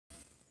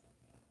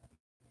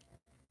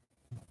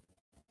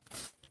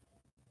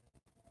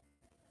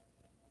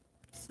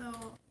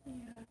So,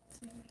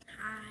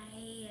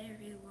 hi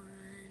everyone.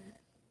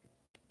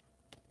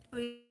 Are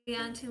we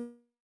on 2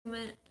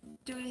 minutes?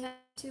 Do we have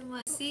 2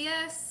 much? See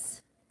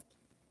us?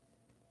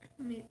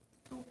 Let me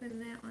open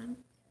that one.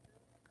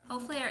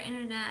 Hopefully our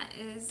internet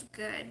is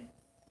good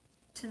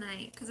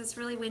tonight because it's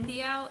really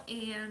windy out,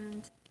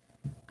 and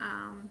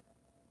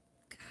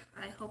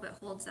I hope it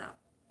holds up.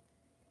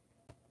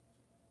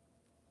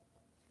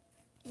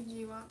 do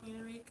you want me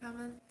to read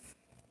comments?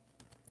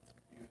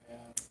 You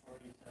have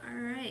 47.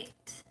 All right.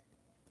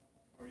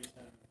 47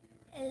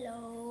 viewers.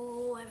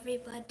 Hello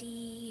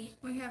everybody.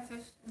 We have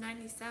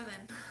 97.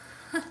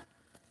 All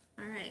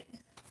right.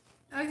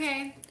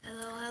 Okay.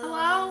 Hello.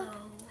 Hello?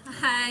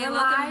 Hi. We're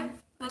welcome. live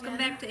Welcome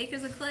again. back to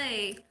Acres of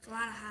Clay. It's a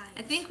lot of highs.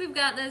 I think we've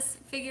got this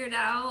figured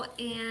out,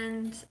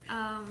 and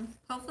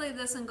hopefully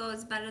this one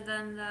goes better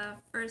than the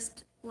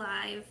first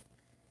live.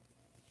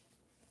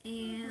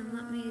 And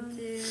let me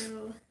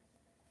do.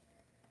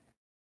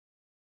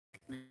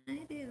 Can I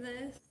do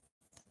this?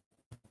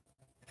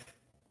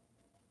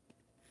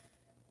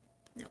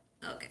 No.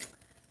 Okay.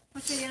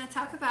 What are you going to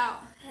talk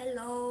about?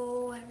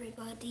 Hello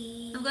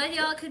everybody. I'm glad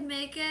y'all could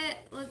make it.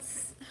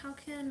 Let's. How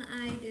can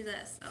I do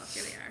this? Oh,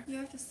 here we are. You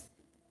have to...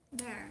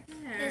 There.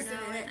 There. Is No,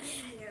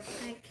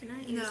 it? can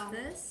I use No.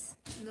 this?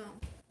 No.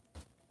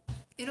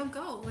 It'll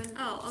go when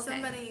Oh, okay.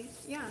 somebody...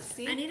 Yeah,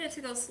 see? I need it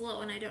to go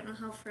slow, and I don't know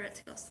how for it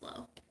to go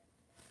slow.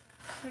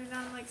 Put it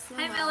on like slow.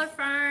 Hi, Miller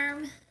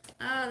Farm.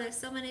 Oh, there's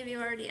so many of you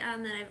already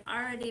on that I've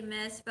already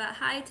missed, but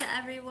hi to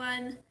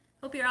everyone.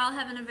 Hope you're all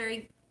having a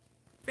very,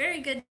 very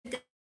good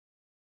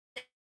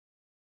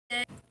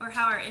day, or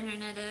how our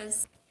internet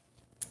is.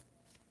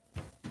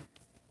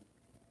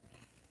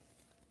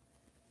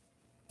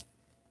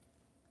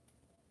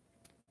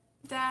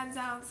 Dad's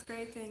out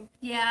scraping.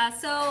 Yeah,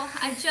 so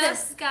I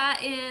just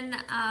got in,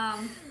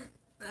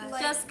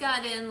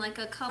 like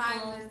a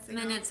couple 5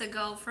 minutes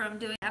ago from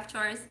doing craft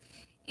chores,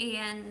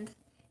 and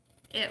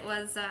it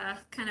was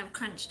kind of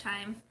crunch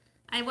time.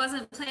 I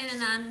wasn't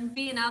planning on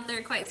being out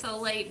there quite so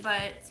late,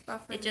 but It's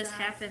buffering. it just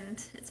Dad.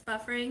 happened. It's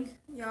buffering.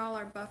 Y'all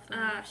are buffering.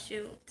 Ah,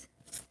 shoot.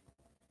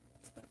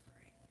 It's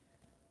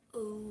buffering.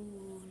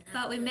 Ooh.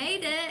 But we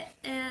made it,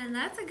 and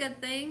that's a good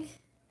thing.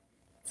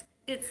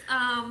 It's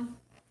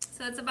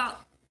so it's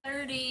about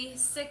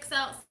 36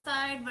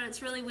 outside, but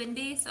it's really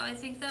windy, so I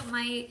think that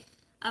might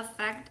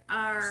affect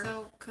our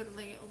So could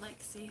we like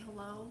say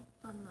hello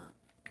on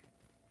the...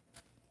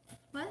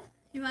 what?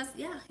 You must,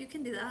 yeah, you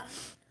can do that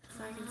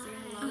So I can say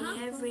Hi hello?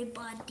 Uh-huh.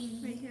 everybody.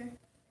 right here.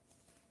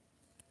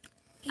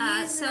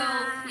 He's So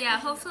not- yeah,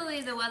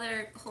 hopefully the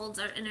weather holds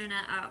our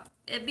internet up.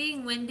 It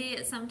being windy,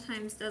 it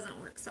sometimes doesn't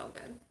work so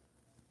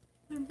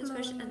good. Just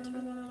push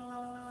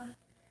enter.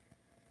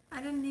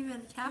 I didn't even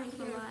Right here.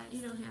 capitalize.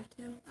 You don't have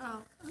to.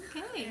 Oh,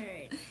 okay.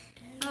 Alright.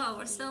 Oh,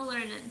 we're still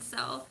learning.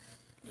 So,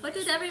 what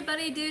did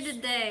everybody do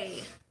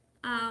today?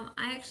 I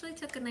actually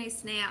took a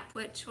nice nap,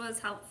 which was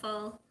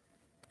helpful,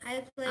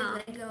 I played Um,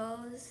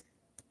 Legos.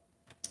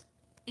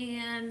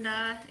 and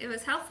it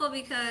was helpful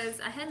because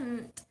I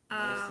hadn't.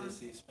 Nice to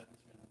see Spencer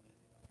in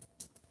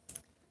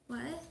the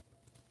video. What?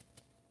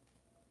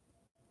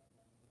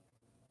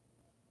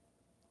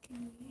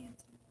 Can you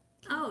answer?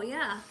 Oh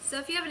yeah. So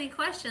if you have any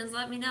questions,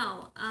 let me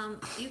know.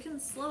 You can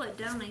slow it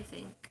down, I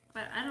think,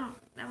 but I don't.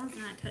 That one's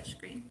not a touch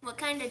screen. What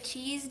kind of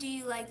cheese do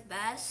you like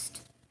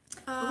best?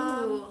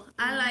 Ooh,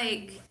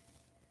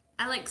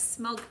 I like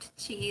smoked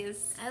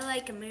cheese. I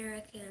like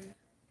American.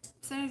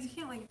 Sometimes you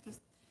can't like just...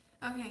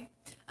 Okay.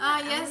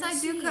 I Yes, wanna I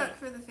do see cook it.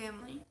 for the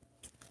family.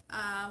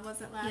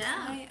 Was it last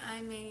Yeah. night?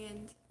 I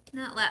made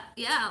Not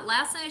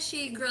last night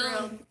she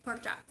grilled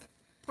pork chop.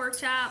 pork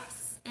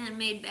chops and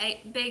made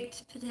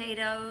baked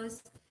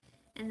potatoes,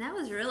 and that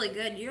was really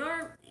good.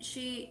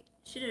 She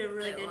did a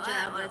really good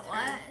job with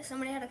her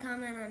Somebody had a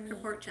comment on me.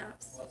 pork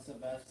chops. What's the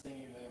best thing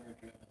you've ever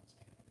driven, Sam?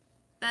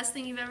 Best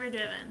thing you've ever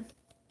driven.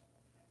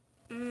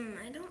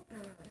 I don't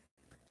know.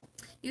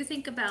 You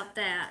think about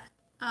that.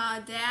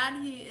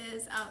 Dad, he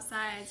is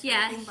outside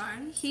Yeah, scraping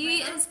barns. He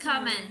right now. is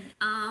coming.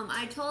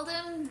 I told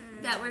him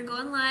that we're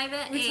going live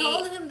at We 8.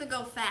 told him to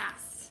go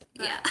fast.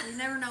 But Yeah. You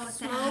never know what's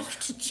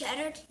Smoked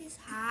cheddar cheese.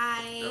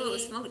 Hi. Oh,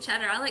 smoked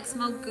cheddar. I like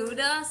smoked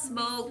Gouda,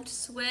 smoked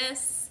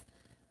Swiss,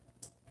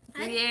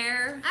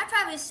 Gruyere. I'd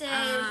probably say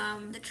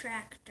Um, the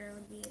tractor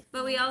would be.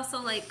 But we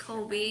also like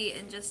Kobe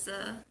and just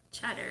the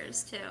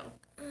cheddars too.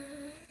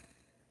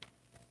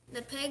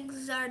 The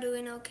pigs are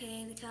doing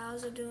okay. The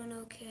cows are doing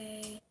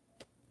okay.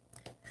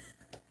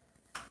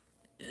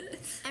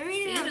 I'm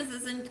reading Sanders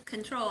is in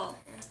control.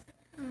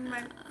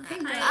 My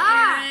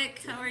Hi,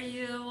 Eric. How are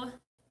you?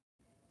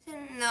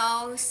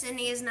 No,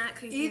 Sydney is not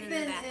creeping Ethan in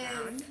the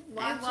background. is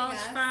Hi, watching Welch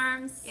us.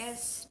 Farms.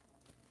 Yes,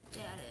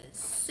 that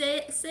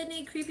is.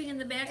 Sydney creeping in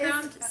the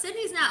background.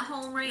 Sydney's not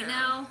home right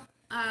now.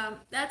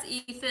 That's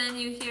Ethan.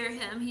 You hear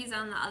him. He's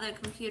on the other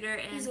computer,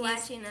 and He's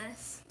watching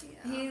us.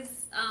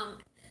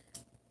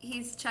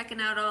 He's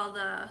checking out all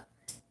the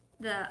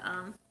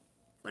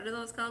What are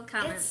those called? It's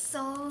Comments.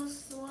 so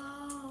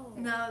slow.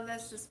 No,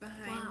 that's just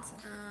behind. Wow.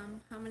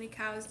 How many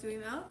cows do we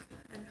milk?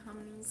 And how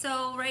many?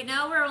 So right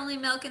now we're only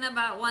milking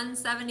about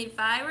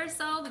 175 or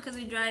so because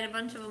we dried a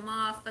bunch of them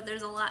off, but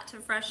there's a lot to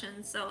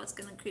freshen, so it's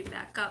gonna creep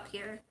back up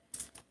here.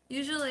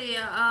 Usually,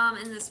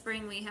 in the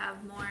spring we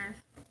have more.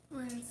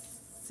 Where's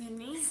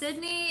Sydney?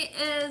 Sydney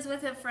is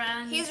with a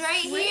friend. He's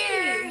right Wait,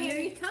 here. here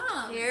he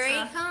comes. Here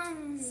he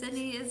comes.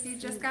 Sydney is. You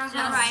just got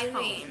home.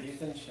 arriving.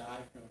 Ethan's shy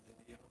from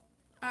video.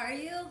 Are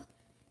you?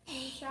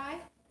 Shy?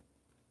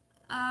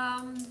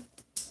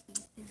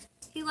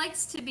 He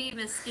likes to be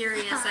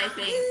mysterious, I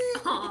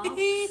think. Aw.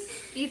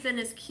 Ethan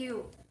is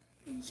cute.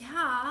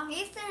 Yeah.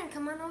 Ethan,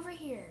 come on over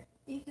here.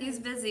 He's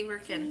busy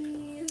working.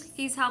 Please.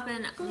 He's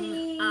helping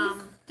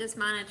just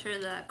monitor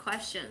the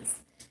questions.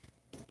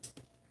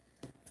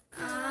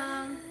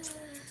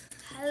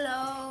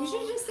 Hello. You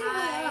should just say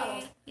Hi.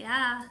 hello.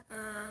 Yeah.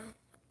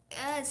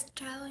 Yeah, it's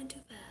traveling too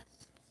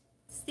fast.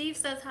 Steve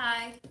says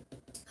hi.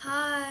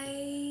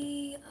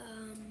 Hi.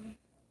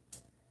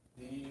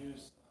 Do you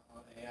use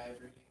AI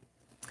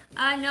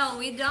breeding? No,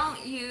 we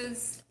don't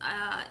use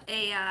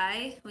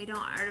AI. We don't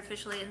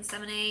artificially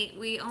inseminate.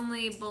 We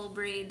only bull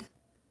breed.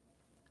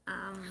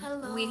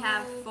 We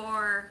have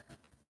for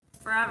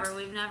forever.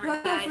 We've never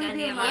died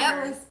any of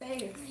ours.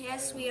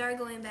 Yes, we are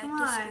going back Come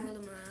to on. school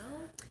tomorrow.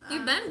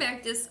 You've been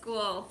back to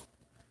school.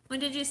 When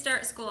did you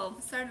start school?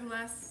 Started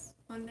last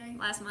Monday.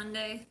 Last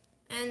Monday.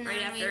 And Right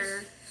then after-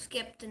 we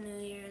skipped the New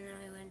Year, and then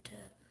we went to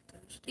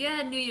Thursday. You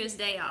had New Year's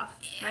Day off,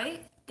 Yeah.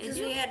 right? Did Because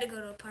you? we had to go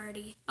to a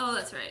party. Oh,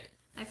 that's right.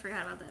 I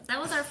forgot about that. That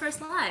was our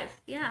first live.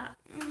 Yeah.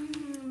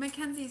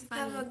 Mackenzie's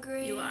funny. Have a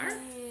great You are?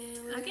 day.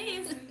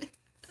 Okay.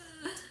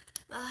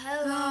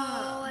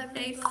 Hello,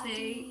 Thanks,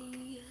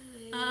 everybody.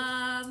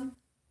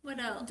 What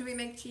else? Do we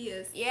make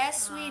cheese?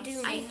 Yes, we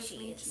do I make just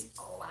made cheese. cheese.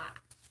 A lot.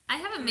 I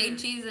haven't made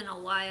cheese in a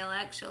while,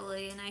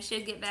 actually, and I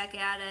should get back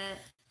at it.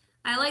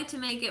 I like to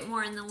make it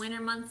more in the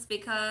winter months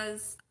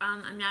because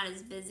I'm not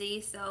as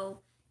busy. So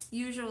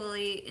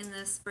usually in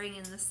the spring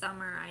and the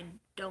summer, I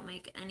don't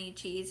make any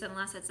cheese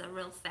unless it's a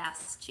real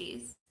fast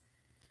cheese.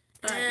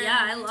 But yeah,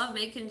 I love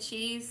making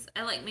cheese.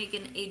 I like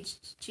making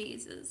aged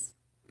cheeses.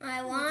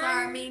 My What's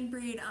our one. main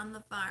breed on the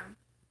farm?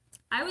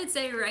 I would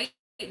say right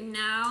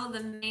now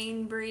the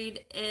main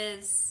breed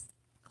is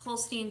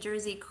Holstein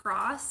Jersey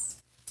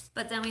Cross,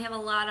 but then we have a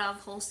lot of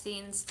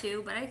Holsteins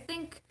too. But I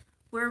think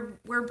we're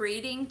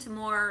breeding to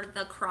more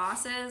the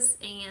crosses,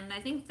 and I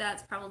think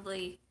that's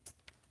probably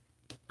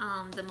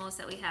the most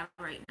that we have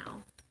right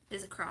now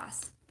is a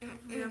cross. Have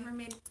you ever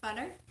made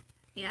butter?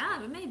 Yeah,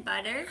 we made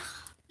butter,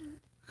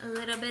 a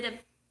little bit of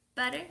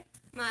butter.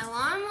 My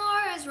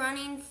lawnmower is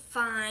running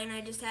fine.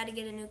 I just had to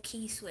get a new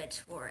key switch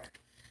for it.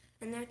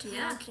 And they're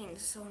Yeah. talking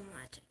so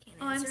much. I can't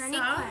Oh, I'm answer any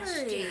sorry.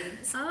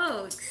 questions.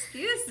 Oh,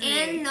 excuse me.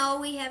 And no,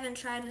 we haven't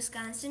tried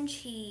Wisconsin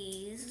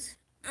cheese.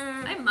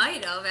 I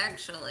might have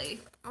actually.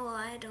 Oh,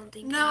 I don't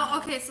think. No. I-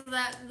 Okay, so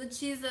the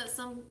cheese that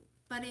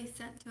somebody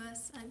sent to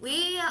us. I don't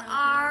We know who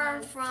are it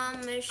was.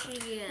 from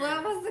Michigan.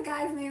 What was the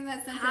guy's name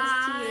that sent us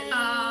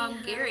Hi.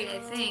 cheese? Gary, I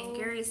think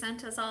Gary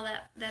sent us all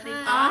that big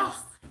Hi. box.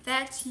 Oh,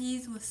 that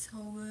cheese was so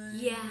good.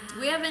 Yeah.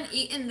 We haven't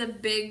eaten the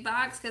big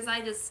box because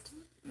I just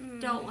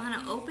don't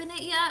want to open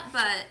it yet.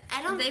 But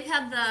I don't- they've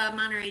had the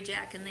Monterey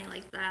Jack and they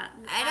like that.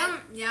 I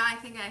don't. Yeah, I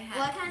think I had.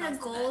 What kind most of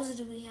it. goals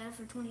do we have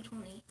for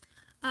 2020?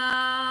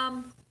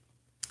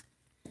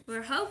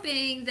 We're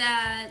hoping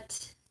that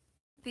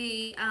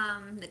the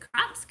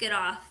crops get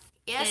off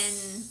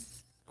Yes.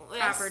 in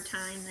proper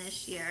time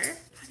this year.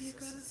 How do you go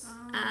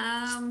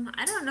to?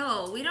 I don't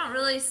know. We don't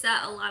really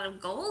set a lot of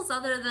goals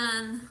other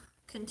than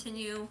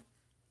continue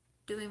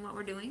doing what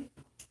we're doing.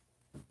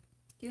 Do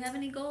you have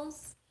any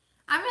goals?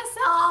 I'm gonna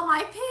sell all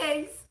my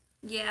pigs.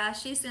 Yeah,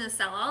 she's gonna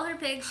sell all her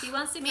pigs. She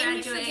wants to Maybe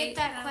graduate. we forget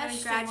that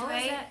question. What was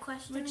graduate. that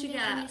question What you again?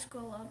 got? Can you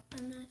scroll up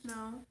on this?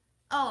 No.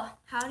 Oh,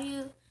 how do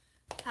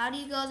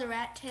you go the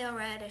rat tail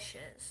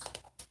radishes?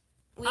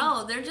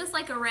 Oh, they're just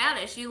like a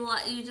radish. You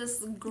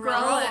just grow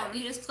Grow it. 'em.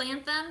 You just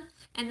plant them,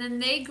 and then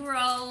they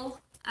grow.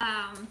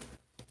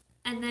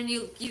 And then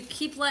you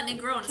keep letting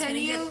it grow. And it's Can gonna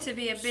you get to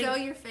be a big. show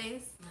your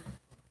face?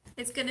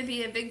 It's gonna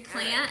be a big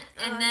plant,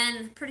 and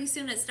then pretty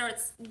soon it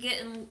starts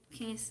getting.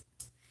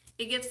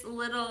 It gets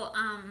little.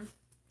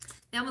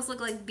 They almost look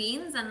like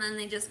beans, and then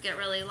they just get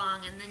really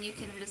long, and then you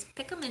can just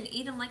pick them and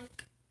eat them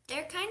like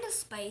They're kind of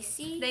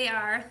spicy. they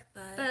are.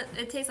 but But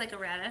it tastes like a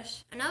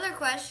radish. another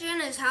question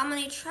is how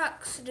many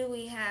trucks do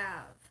we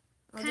have?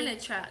 What kind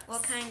of trucks?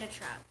 What kind of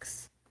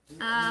trucks?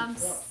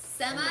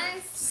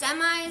 Semis.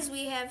 Semis,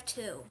 we have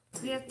 2.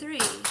 We have 3.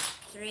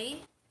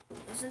 3?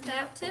 Isn't We that?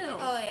 have 2.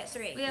 Oh yeah,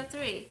 3. We have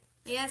 3.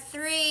 We have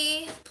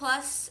 3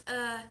 plus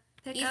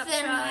Pickup Ethan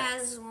trucks.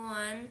 has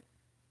 1.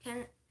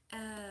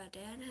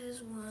 Dad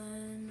has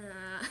 1.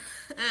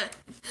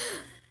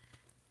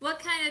 What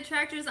kind of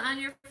tractors on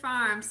your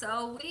farm?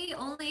 So we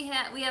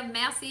have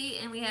Massey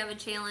and we have a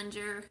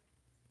Challenger,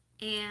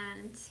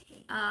 and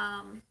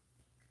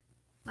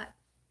what?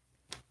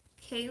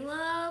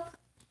 Caleb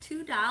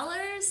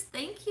 $2.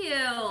 Thank you.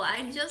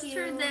 I just you.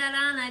 turned that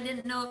on. I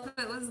didn't know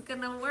if it was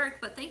gonna work,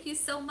 but thank you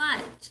so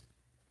much.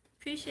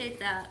 Appreciate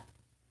that.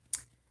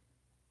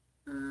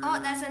 Oh,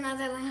 that's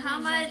another language. How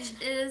much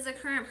is the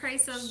current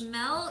price of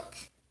milk?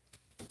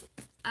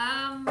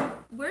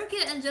 We're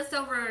getting just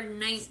over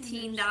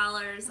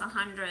 $19 a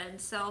hundred.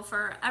 So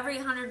for every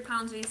 100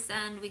 pounds we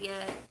send, we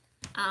get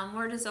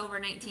we're just over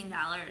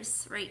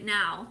 $19 right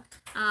now.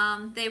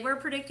 They were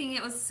predicting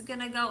it was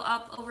gonna go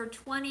up over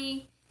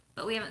 20,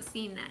 but we haven't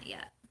seen that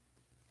yet.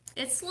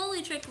 It's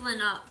slowly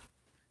trickling up.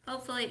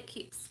 Hopefully it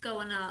keeps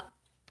going up.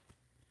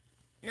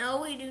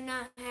 No, we do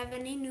not have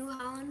any New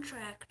Holland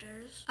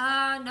tractors.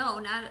 No,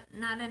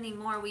 not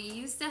anymore. We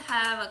used to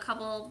have a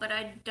couple, but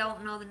I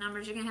don't know the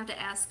numbers. You're gonna have to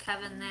ask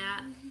Kevin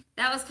that.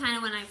 That was kind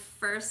of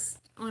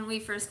when we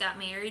first got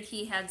married.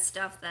 He had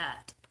stuff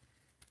that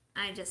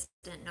I just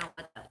didn't know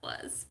what that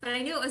was. But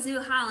I knew it was New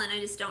Holland. I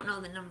just don't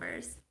know the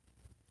numbers.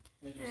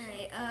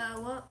 Alright,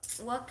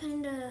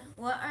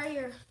 what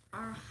are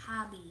our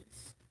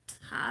hobbies?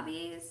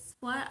 Hobbies?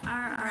 What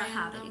are our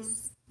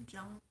hobbies?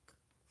 Junk.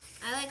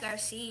 I like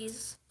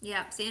RCs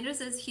Yeah,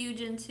 Sanders is huge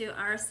into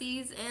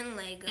RCs and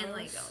Legos. and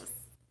Legos.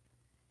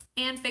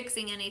 And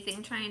fixing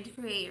anything, trying to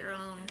create your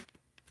own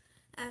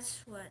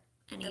That's what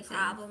anything. the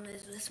problem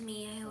is with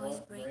me. I always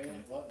break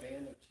them. What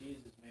brand of cheese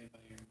is made by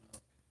your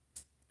milk?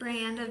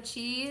 Brand of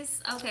cheese.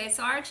 Okay,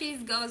 so our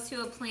cheese goes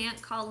to a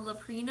plant called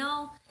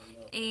Leprino,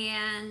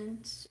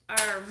 and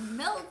our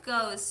milk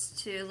goes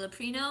to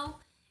Leprino,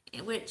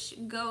 which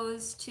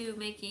goes to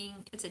making,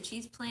 it's a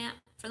cheese plant.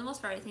 For the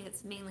most part, I think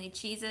it's mainly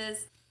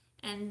cheeses.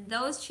 And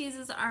those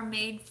cheeses are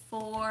made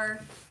for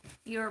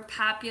your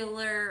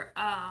popular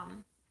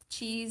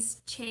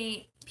cheese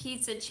chain,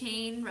 pizza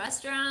chain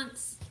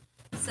restaurants.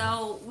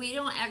 So we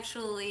don't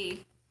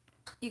actually,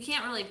 you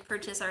can't really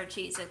purchase our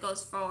cheese. It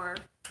goes for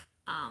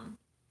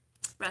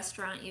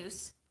restaurant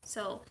use.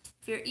 So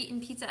if you're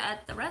eating pizza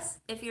at the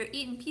if you're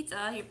eating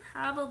pizza, you're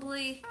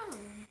probably,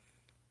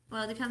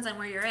 well, it depends on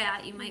where you're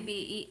at. You might be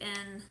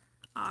eating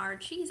our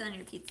cheese on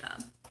your pizza.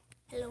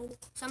 Hello.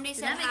 Somebody Does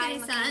said that make hi, any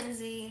sense?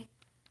 Mackenzie.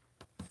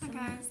 Hi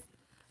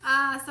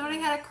guys. Somebody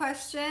had a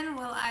question.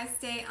 Will I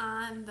stay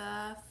on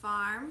the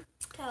farm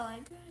Till I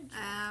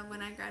graduate.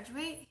 when I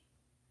graduate?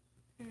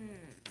 Is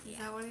Yeah.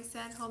 that what he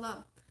said? Hold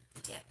up.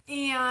 Yeah.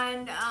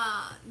 And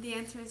the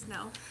answer is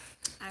no.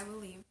 I will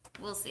leave.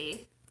 We'll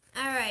see.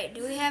 Alright,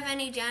 do we have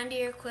any John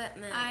Deere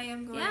equipment? I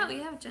am going. Yeah, we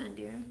have John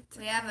Deere.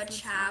 We have a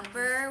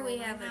chopper, we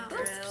have a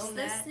Oops, drill.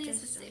 this that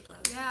needs just- to stay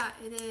plugged. Yeah,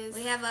 it is.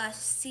 We have a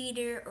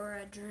seeder or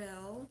a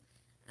drill.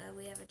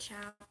 We have a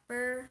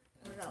chopper.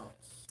 What else?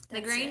 The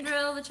That's grain it.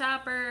 drill, the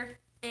chopper.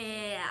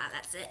 Yeah,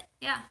 that's it.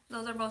 Yeah,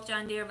 those are both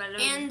John Deere, but I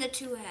don't- And the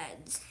two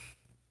heads.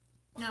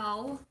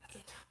 no,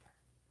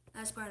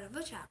 That's part of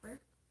a chopper.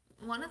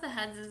 one of the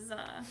heads is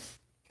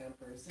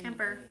Kemper.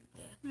 Kemper.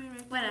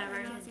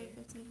 Whatever.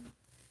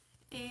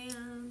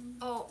 And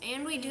Oh,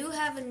 and we do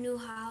have a New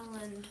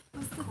Holland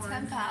what's the corn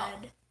temp out?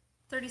 head.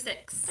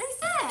 36.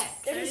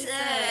 36.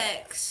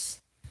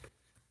 36.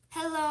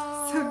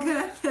 Hello. So good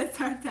at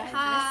this, aren't they?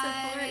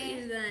 I support Hi.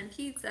 you then.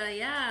 Pizza,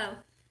 yeah.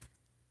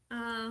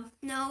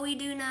 No, we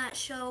do not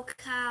show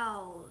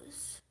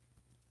cows.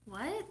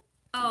 What?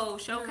 Oh,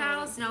 show No.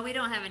 cows? No, we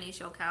don't have any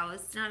show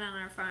cows. Not on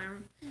our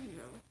farm. No.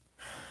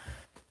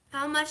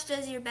 How much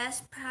does your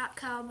best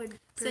cow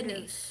Sydney.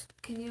 produce?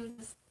 Can you,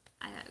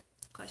 I have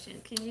a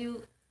question.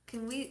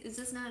 Is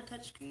this not a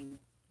touchscreen?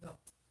 No.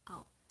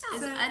 Oh.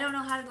 No. I don't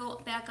know how to go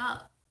back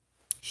up.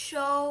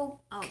 Show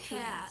Oh,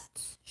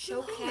 cats.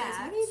 Show Yes, cats.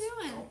 what are you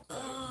doing?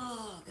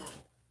 Oh, God.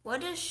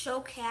 What does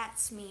show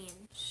cats mean?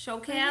 Show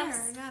Right calves?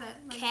 here, I got it.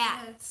 Like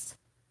Cats.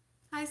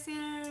 Hi,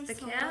 Sanders. The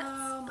cats?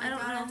 Hello, my I don't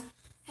daughter. know.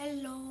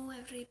 Hello,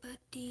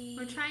 everybody.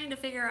 We're trying to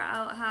figure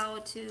out how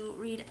to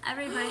read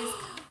everybody's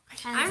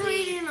I'm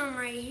reading them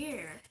right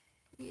here.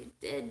 You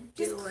did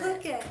do Just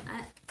click it.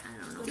 I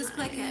don't know. Just how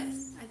click to it.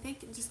 use- I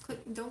think just click.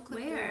 Don't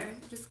click Where? there.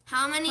 Just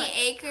How many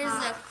Click. acres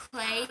of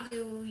clay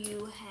do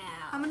you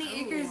have? how many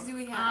acres do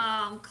we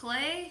have?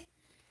 Clay?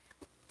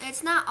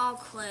 It's not all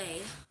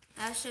clay.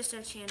 That's just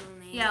our channel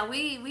name. Yeah,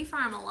 we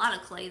farm a lot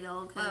of clay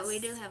though. 'Cause, But we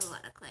do have a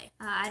lot of clay.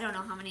 I don't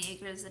know how many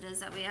acres it is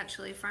that we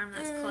actually farm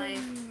that's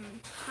clay.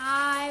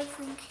 Hi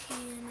from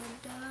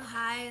Canada.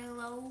 Hi,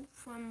 hello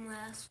from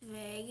Las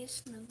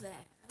Vegas, Nevada.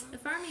 The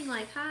farming,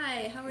 like,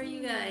 hi, how are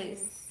you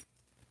guys?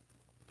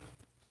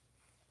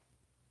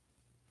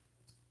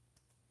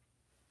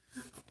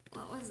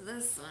 What was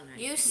this one right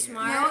You here?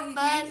 smart, No, you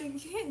bud. can't,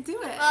 you can't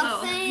do it. Well,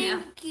 Oh,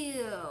 thank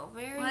you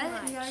very What?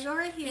 much. You gotta go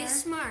right here.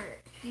 He's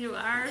smart. You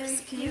are? There's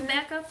Can you here.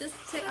 back up just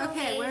a tick?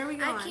 Okay, where are we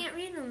going? I can't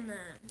read them then.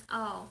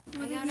 Oh. What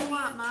I do gotta you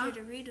want, be up here Mom?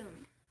 to read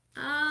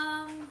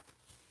them.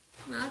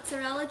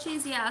 Mozzarella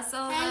cheese, yeah.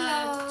 So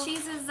Hello. the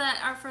cheeses that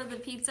are for the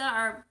pizza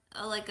are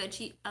like a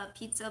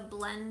pizza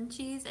blend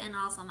cheese and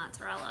also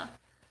mozzarella.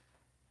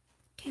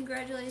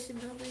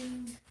 Congratulations,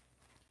 Owen.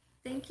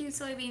 Thank you,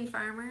 soybean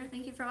farmer.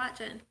 Thank you for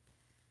watching.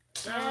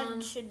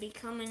 Dad should be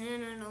coming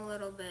in a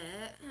little bit.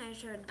 I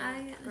heard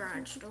the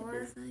garage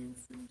door.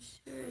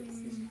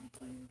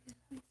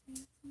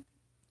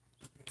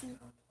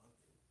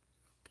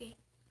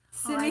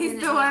 Sydney's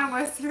the one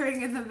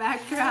whispering in the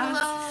background.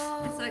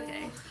 Hello. It's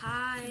okay.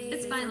 Hi.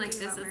 It's fine like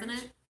this, isn't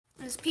it?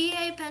 It's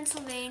PA,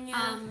 Pennsylvania.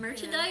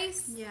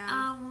 Merchandise. Yeah.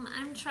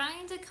 I'm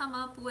trying to come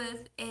up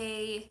with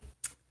a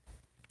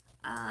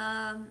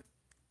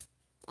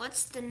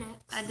What's the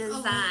next? a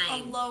design.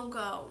 A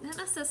logo. Not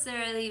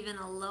necessarily even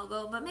a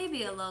logo, but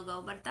maybe a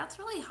logo. But that's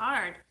really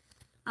hard.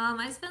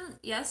 I spent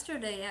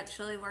yesterday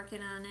actually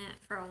working on it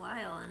for a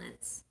while, and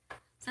it's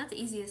not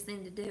the easiest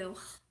thing to do.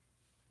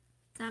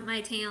 It's not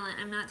my talent.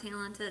 I'm not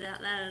talented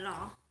at that at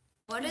all.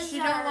 What is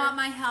You don't want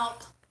my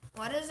help.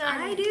 What is our?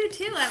 I do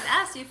too. I've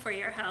asked you for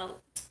your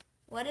help.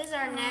 What is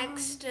our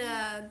next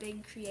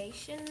big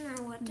creation,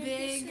 or what did you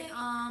Big, say?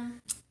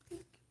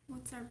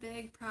 what's our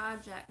big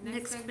project?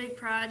 Next big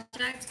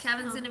project.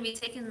 Kevin's gonna be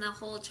taking the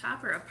whole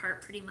chopper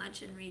apart pretty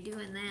much and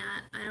redoing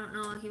that. I don't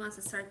know if he wants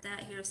to start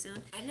that here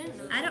soon. I didn't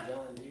know. I don't.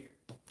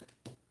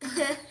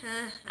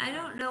 I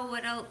don't know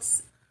what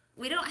else.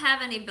 We don't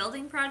have any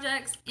building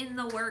projects in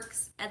the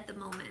works at the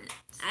moment.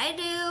 I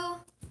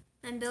do.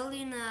 I'm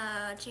building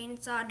a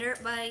chainsaw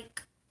dirt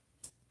bike,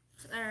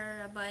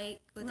 or a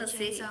bike with Let's a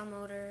see. chainsaw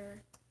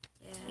motor.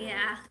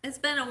 Yeah, it's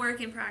been a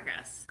work in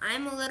progress.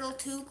 I'm a little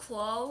too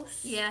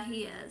close. Yeah,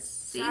 he is.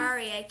 See?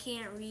 Sorry, I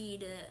can't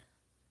read it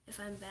if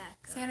I'm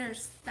back.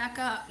 Sanders, back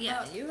up.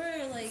 Yeah, you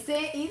were like.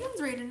 Eden's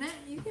reading it.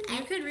 You can.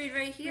 You could read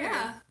right here.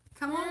 Yeah.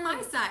 Come on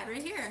my side,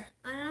 right here.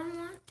 I don't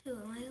want to.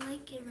 I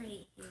like it right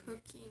here.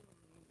 Cooking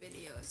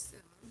video soon.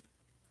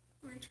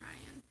 We're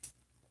trying.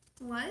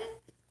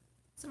 What?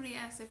 Somebody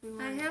asked if we I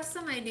wanted. have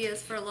some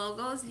ideas for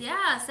logos.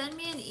 Yeah, send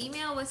me an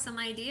email with some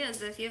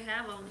ideas if you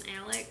have them,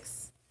 Alex.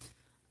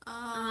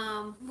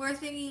 We're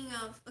thinking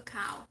of a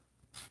cow.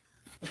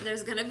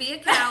 There's gonna be a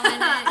cow in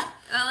it.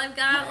 Well, I've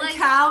got A like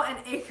cow and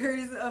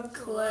acres of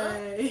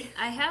clay.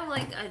 I have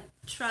like a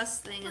truss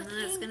thing, and then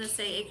it's gonna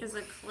say acres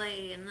of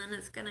clay, and then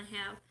it's gonna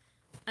have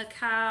a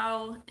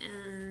cow,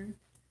 and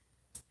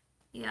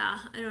yeah,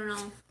 I don't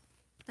know.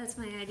 That's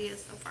my idea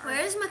so far.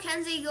 Where's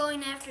Mackenzie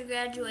going after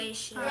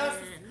graduation?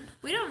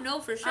 We don't know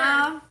for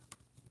sure.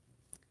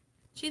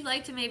 She'd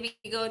like to maybe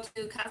go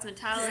to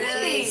cosmetology.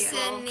 Really?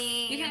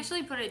 Sydney. You can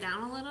actually put it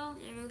down a little.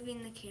 You're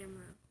moving the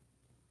camera.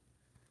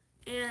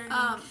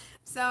 And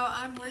So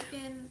I'm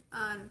working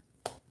on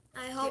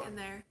I hope getting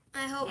there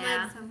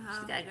Yeah, somehow.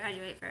 she's gotta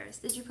graduate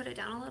first. Did you put it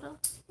down a little?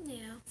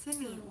 yeah.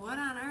 Sydney, what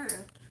on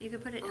earth? You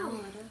could put it down a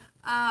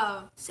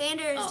little.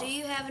 Sanders, Oh. do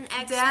you have an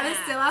X? Dad is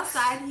still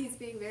outside. He's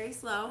being very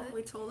slow.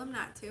 We told him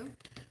not to.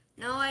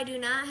 No, I do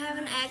not have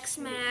an X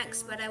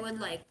Max, but I would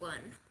like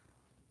one.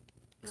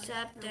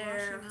 Except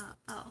they're Washing up.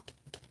 Oh.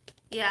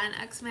 Yeah, and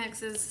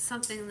X-Max is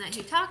something that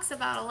he talks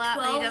about a lot,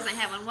 but he 12. doesn't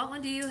have one. What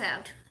one do you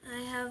have? I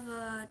have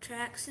a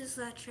Traxxas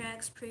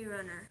Trax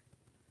Pre-Runner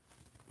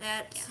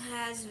that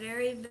has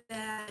very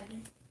bad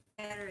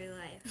battery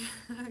life.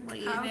 What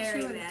you Cow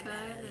very chewing bad cud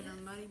battery. and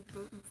a muddy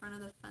boot in front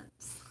of the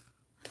fence.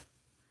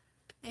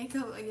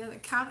 The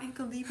cow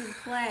ankle deep in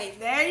clay.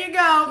 There you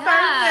go. Perfect.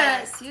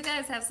 Yes, you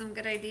guys have some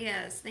good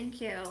ideas. Thank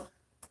you.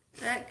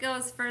 That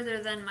goes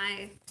further than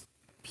my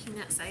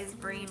peanut-sized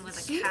brain with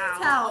a She needs cow.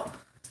 help.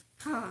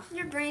 Huh.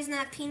 Your brain's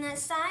not peanut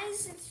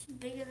size. It's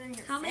bigger than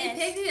your How fist.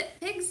 many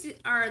pigs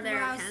are there,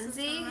 Well, I was just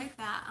Kenzie? gonna write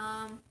that.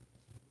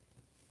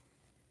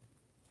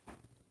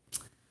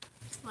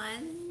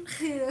 One,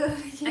 two.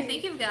 I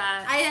think you've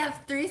got. I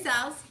have 3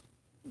 sows,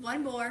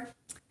 1 boar,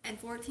 and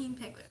 14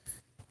 piglets.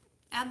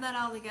 Add that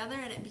all together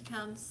and it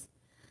becomes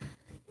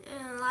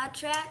And a lot of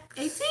tracks.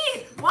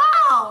 18.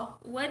 Wow.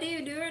 What do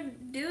you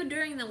do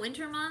during the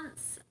winter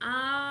months?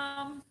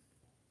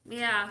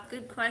 Yeah,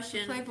 good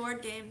question. Play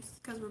board games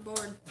because we're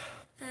bored.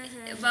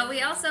 But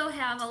we also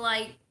have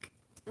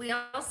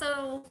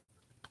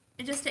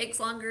it just takes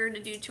longer to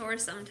do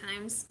chores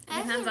sometimes.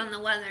 Depends on the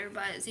weather,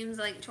 but it seems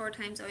like chore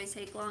times always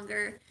take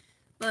longer.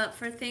 But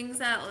for things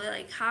that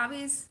like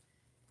hobbies,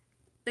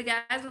 the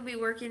guys will be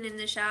working in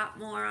the shop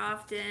more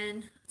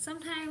often.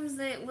 Sometimes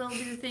they will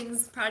do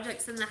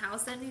projects in the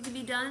house that need to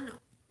be done.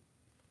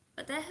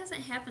 But that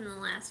hasn't happened in the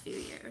last few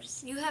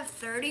years. You have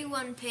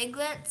 31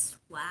 piglets?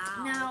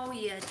 Wow. No,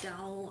 you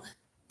don't.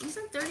 You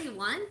said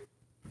 31?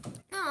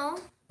 No.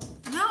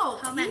 No.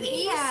 How many?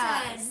 He He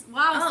has. said-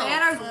 Wow, Oh.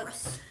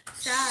 Santa's.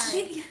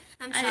 Sorry.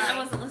 I'm sorry. I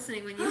wasn't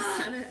listening when you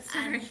said it.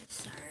 Sorry. I'm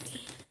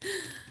sorry.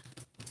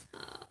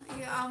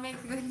 Yeah, I'll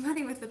make good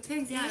money with the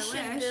pigs. Yeah, You I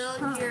should wish.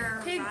 build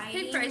your Pig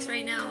riding price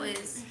right now room.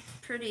 is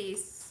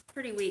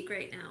pretty weak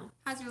right now.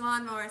 How's your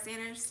lawnmower,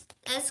 Sanders?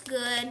 That's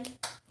good.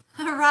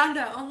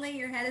 Rhonda, only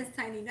your head is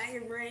tiny, not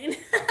your brain.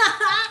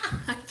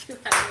 I do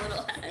have a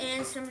little head.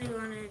 And somebody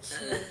wanted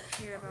to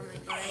hear about my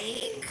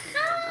bike.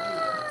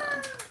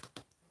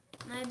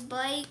 My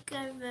bike,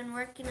 I've been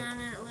working on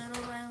it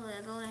little by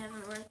little. I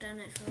haven't worked on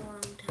it for a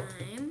long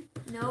time.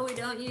 No, we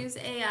don't use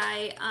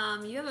AI.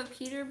 You have a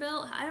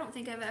Peterbilt? I don't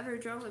think I've ever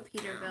drove a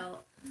Peterbilt.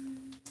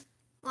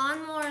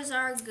 Lawnmowers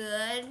are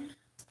good,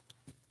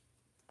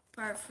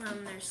 apart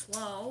from they're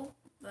slow,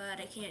 but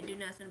I can't do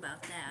nothing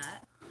about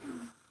that.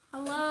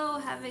 Hello,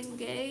 Heaven's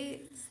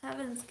Gates.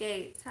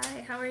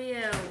 Hi, how are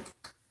you?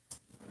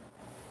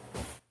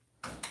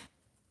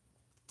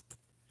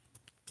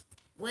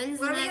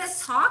 When's What the are we gonna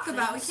next? talk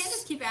about? We can't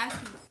just keep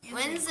asking.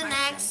 When's the answering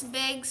next questions.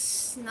 big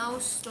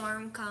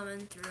snowstorm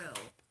coming through?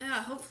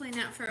 Yeah, hopefully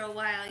not for a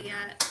while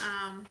yet.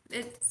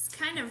 It's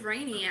kind of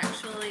rainy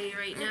actually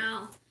right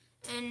now.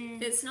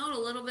 And It snowed a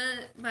little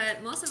bit,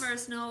 but most of our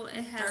snow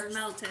it has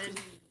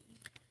melted.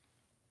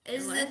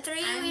 is the What?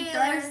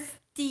 three-wheeler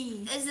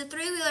Thirsty. is the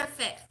three-wheeler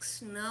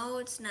fixed? No,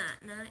 it's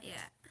not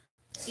yet.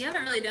 You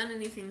haven't really done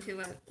anything to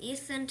it.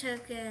 Ethan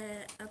took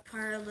it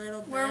apart a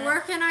little bit. We're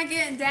working on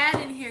getting Dad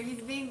in here.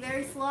 He's being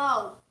very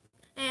slow.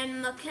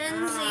 And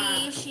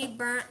Mackenzie, she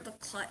burnt the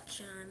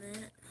clutch on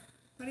it.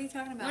 What are you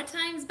talking about? What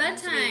time's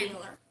bedtime?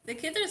 The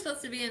kids are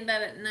supposed to be in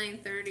bed at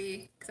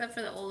 9:30, except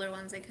for the older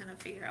ones. They kind of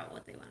figure out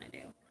what they want to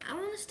do. I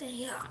want to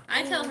stay up.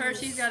 I tell her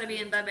she's got to be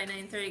in bed by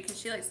 9:30 because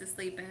she likes to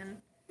sleep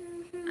in.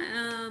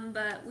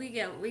 But we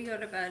go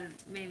to bed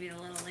maybe a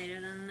little later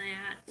than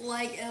that.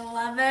 Like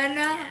 11?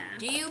 Yeah.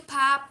 Do you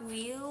pop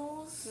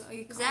wheels?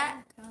 Is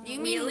that? Do you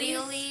mean Wheelies?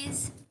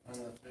 wheelies? I'm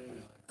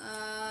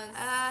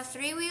not three-wheeler.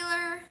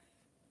 Three-wheeler?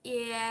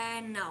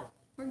 Yeah, no.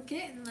 We're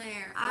getting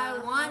there. I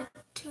want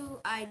to.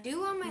 I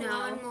do on my No.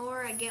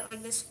 lawnmower. I get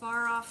like this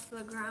far off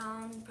the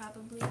ground,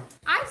 probably.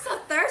 I'm so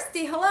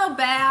thirsty. Hello,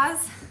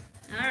 Baz.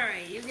 All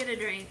right, you get a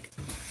drink.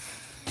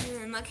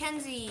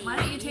 Mackenzie. Why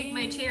don't you take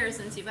my chair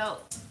since you've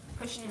out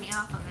pushing me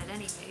off of it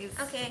anyways?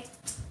 Okay.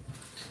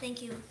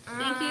 Thank you.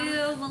 Thank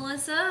you,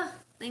 Melissa.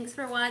 Thanks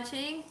for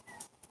watching.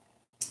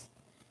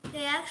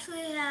 They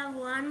actually have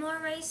lawnmower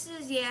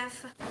races. Yeah,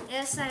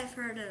 yes, I've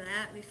heard of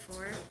that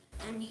before.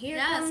 And here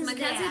Yes, comes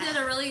Mackenzie Dad.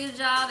 did a really good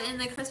job in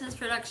the Christmas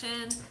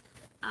production.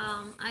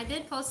 I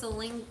did post a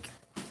link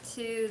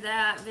to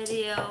that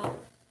video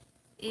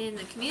in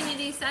the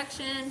community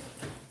section,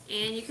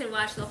 and you can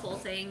watch the whole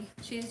thing.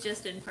 She's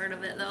just in part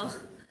of it though.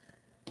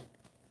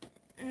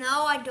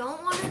 No, I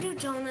don't want to do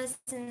donuts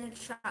in the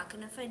truck.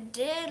 And if I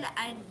did,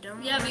 I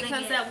don't. Yeah, wanna because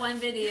get... that one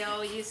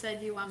video you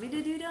said you want me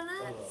to do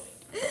donuts.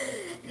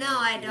 No,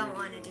 I don't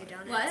want to do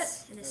donuts.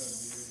 What? In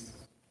this...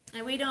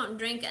 And we don't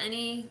drink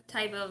any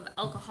type of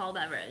alcohol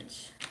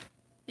beverage.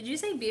 Did you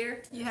say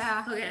beer?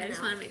 Yeah. Okay, I just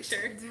No. want to make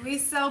sure. Do we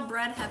sell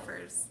bread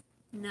heifers?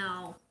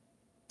 No.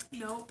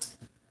 Nope.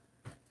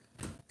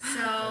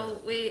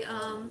 So we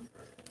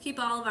keep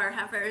all of our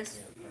heifers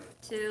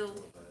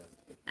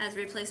as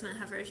replacement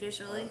heifers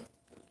usually.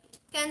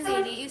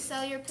 Kenzie, do you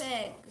sell your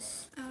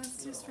pigs? I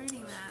was just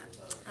reading that.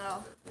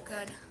 Oh,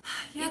 good.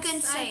 Yes, can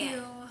say I it.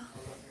 do.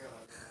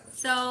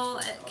 So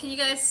can you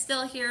guys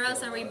still hear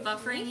us? Are we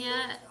buffering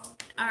yet?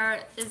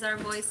 Is our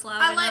voice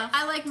loud enough?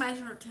 I like my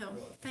shirt too.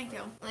 Thank you.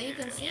 Well, you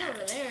can see over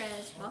there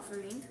as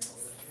buffering.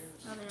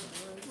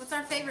 What's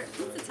our favorite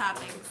pizza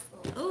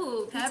toppings?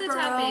 Ooh, pizza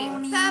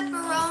Pepperoni. topping.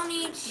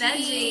 Pepperoni,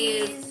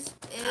 cheese.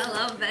 I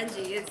love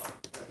veggies.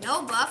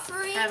 No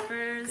buffering?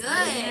 Peppers, Good.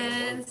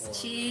 onions,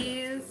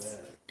 cheese,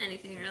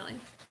 anything really.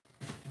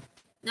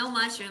 No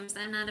mushrooms.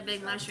 I'm not a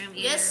big mushroom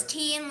eater. Just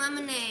tea and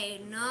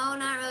lemonade. No,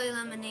 not really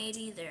lemonade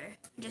either.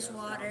 Just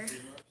water.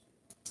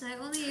 I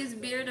only use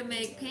beer to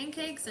make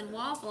pancakes and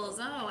waffles.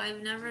 Oh,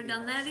 I've never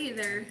done that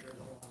either.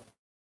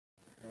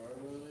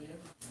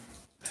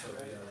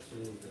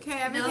 Okay,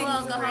 everything's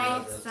alcohol.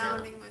 great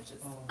sounding, which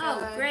is Oh,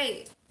 good.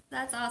 great.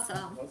 That's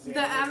awesome. The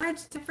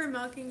average tip for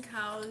milking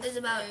cows Is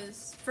about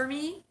for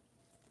me,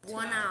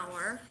 1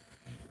 hour.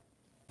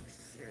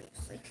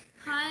 Seriously.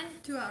 Hi.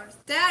 2 hours.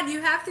 Dad,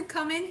 you have to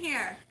come in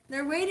here.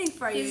 They're waiting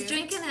for you. He's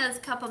drinking his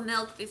cup of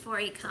milk before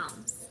he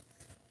comes.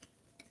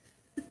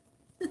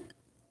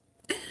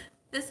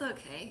 It's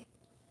okay.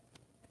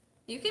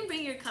 You can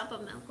bring your cup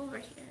of milk over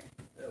here.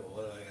 Yeah, well,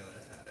 what do I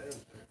gotta add?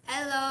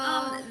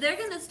 Hello. They're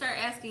gonna start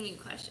asking you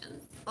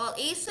questions. Well,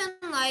 Ethan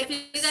If likes...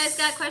 you guys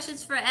got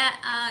questions for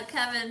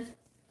Kevin,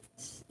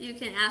 you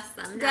can ask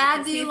them.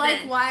 Dad, do you like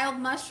Ethan. wild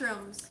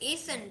mushrooms?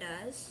 Ethan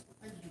does.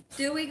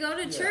 Do we go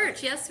to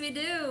church? Yes, we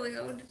do. We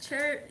go to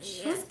church.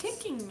 Who's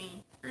kicking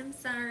me? I'm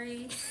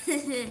sorry.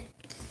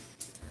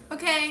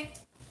 Okay.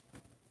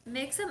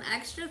 Make some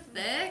extra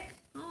thick.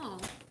 Oh.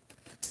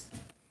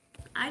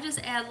 I just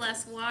add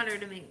less water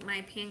to make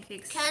my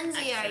pancakes.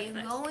 Kenzie, extra are you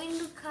thick. going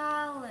to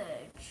college?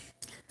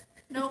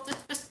 Nope.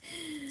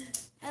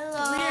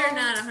 Hello. We're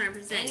not 100%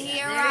 And yet.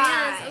 here There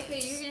I- he is.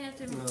 Okay, you're gonna have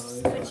to No,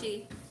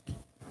 switchy.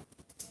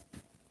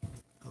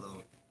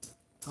 Hello.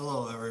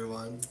 Hello,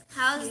 everyone.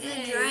 How's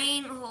Yay. the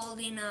drain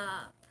holding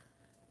up?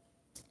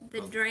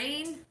 The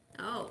drain.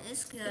 Oh,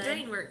 It's the good.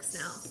 drain works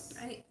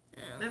now, right?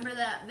 Yeah. Remember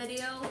that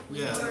video? When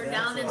Yeah. we were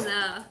down in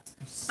the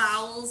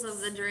bowels of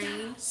the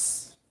drain.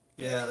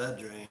 Yeah, that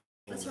drain.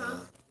 What's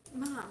wrong?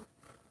 Mom.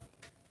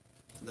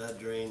 That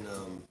drain,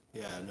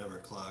 yeah, it never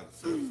clogged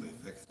since we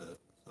fixed it.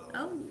 So.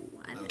 Oh,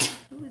 I don't know.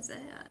 Who is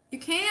that? You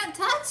can't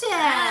touch it.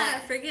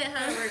 Ah, forget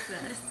how to work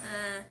this.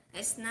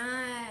 It's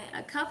not...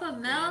 A cup of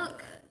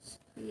milk.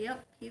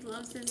 Yep, he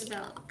loves his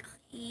milk.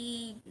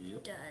 He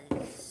Yep.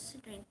 does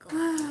drink a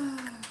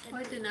lot.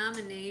 What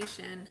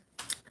denomination?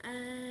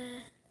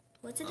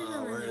 What's a we're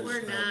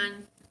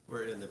denomination? We're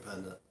We're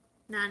independent.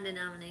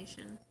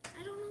 non-denomination.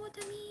 I don't know what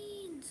that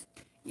means.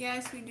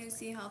 Yes, we do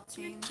see health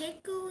You're change.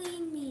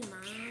 tickling me,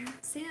 Mom.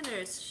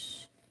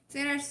 Sanders.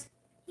 Sanders,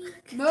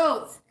 week.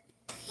 Move.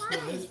 No,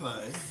 he's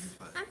fine. He's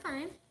fine. I'm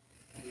fine.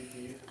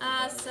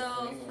 So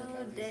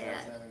fellow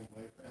dad.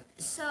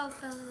 So,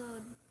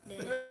 fellow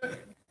dad.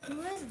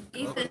 Who is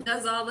Ethan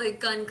does all the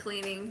gun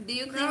cleaning. Do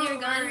you clean your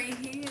gun?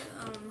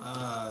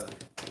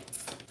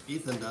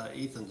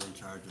 Ethan's in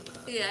charge of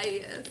that. Yeah, he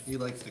is. He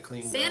likes to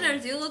clean.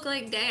 Sanders, you look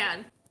like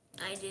Dad.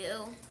 I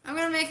do. I'm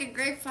gonna make a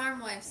great farm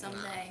wife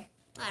someday.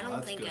 I don't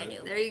That's think I good.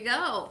 do. There you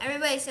go.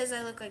 Everybody says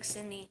I look like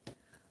Cindy.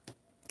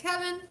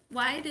 Kevin,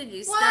 Why did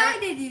you why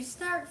start did you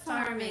start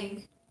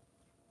farming?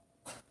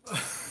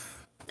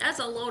 That's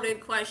a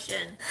loaded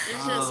question.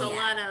 There's just a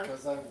lot of.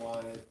 Because I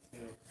wanted to.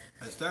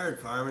 I started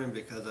farming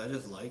because I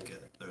just like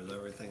it. There's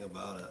everything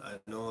about it. I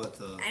know it's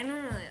a I don't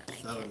really like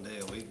it.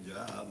 7-day-a-week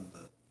job,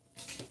 but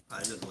I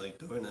just like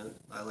doing it.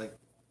 I like.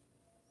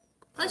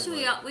 Plus,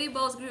 we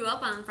both grew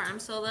up on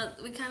farms, so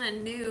that we kind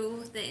of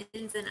knew the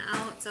ins and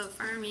outs of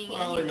farming.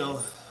 Well,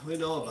 anyways. we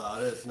know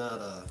about it. It's not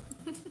a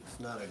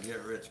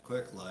get rich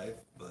quick life,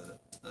 but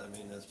I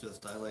mean, it's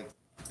just I like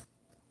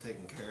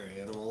taking care of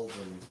animals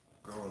and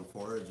growing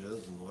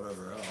forages and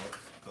whatever else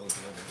goes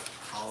with it.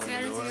 Hauling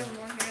Sanders, you manure. have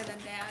more hair than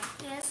Dad.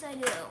 Yes, I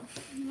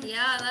do.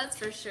 Yeah, that's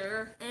for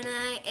sure. And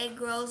it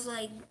grows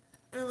like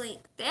really.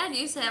 Dad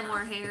used to have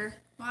more hair.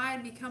 Why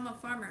I'd become a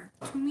farmer?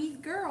 To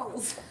meet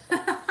girls.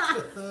 Yeah,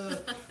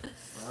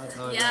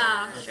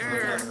 That's sure.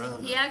 how I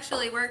run. He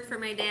actually worked for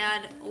my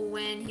dad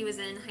when he was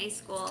in high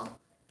school,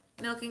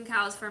 milking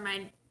cows for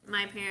my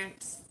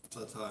parents,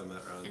 That's how I met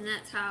Ron. and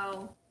that's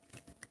how.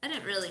 I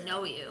didn't really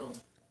know you.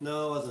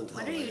 No, it wasn't until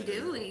What are you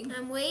later. doing?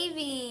 I'm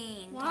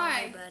waving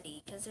Why? to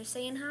everybody because they're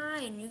saying hi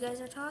and you guys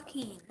are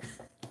talking.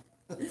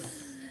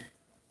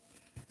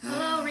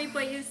 Hello, reap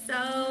what you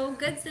sow.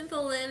 Good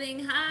simple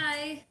living.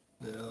 Hi.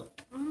 Yeah.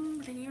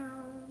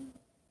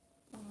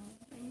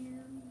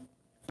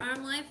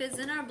 Farm life is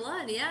in our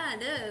blood. Yeah,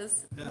 it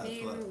is. Yeah, I that's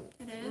mean, what-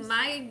 It is.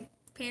 my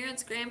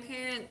parents,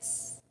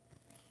 grandparents,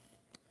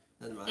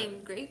 And my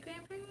and great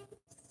grandparents.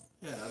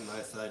 yeah, on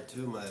my side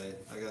too.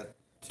 I got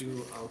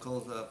 2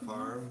 uncles that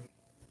farm.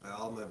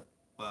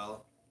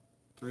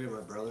 Three of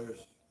my brothers,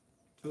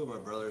 2 of my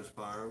brothers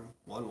farm.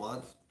 One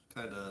once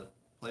kind of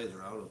plays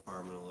around with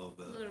farming a little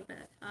A bit. little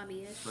bit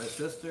hobbyish. My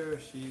sister,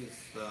 she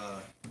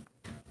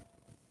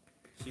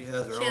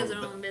has her She has her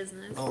own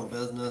business. own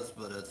business,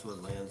 but it's with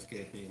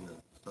landscaping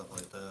and stuff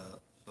like that.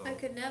 So I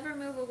could never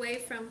move away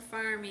from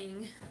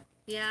farming.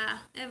 Yeah,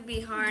 it'd be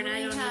hard. Do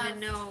I we don't have- even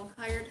know.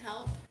 Hired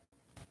help.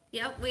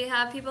 Yep, we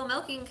have people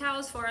milking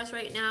cows for us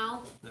right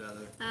now.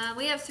 yeah,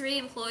 We have 3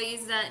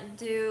 employees that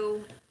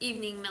do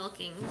evening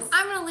milkings.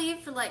 I'm gonna leave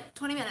for like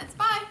 20 minutes.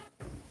 Bye.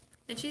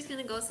 And she's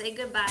gonna go say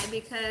goodbye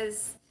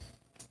because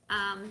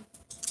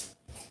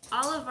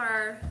all of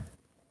our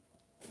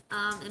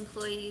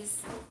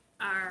employees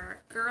are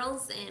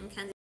girls, and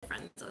Mackenzie's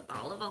friends with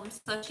all of them,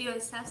 so she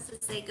always has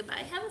to say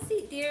goodbye. Have a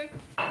seat, dear.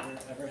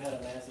 Ever had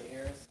a Massey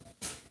Harris?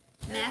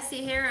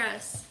 Massey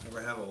Harris.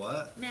 ever have a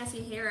what?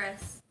 Massey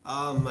Harris.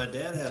 My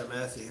dad had a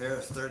Massey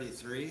Harris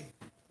 33,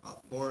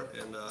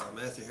 and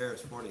Massey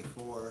Harris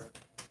 44.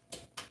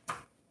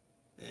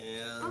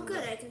 And Oh,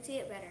 good. I can see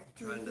it better.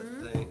 trying to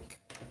think.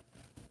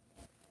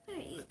 There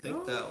you I think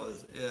go. that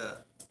was it.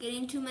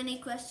 Getting too many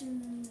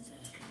questions.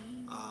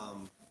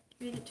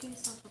 Read it to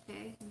yourself,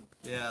 okay?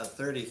 Yeah,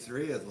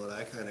 33 is what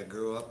I kind of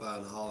grew up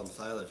on hauling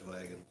silage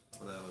wagons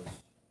when I was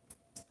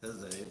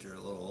his age or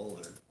a little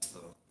older.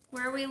 So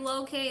Where are we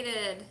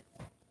located?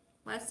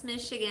 West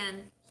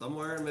Michigan.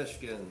 somewhere in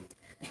Michigan.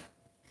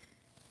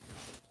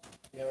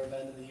 You ever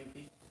been to the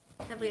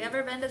UP? Have we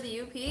ever been to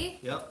the UP?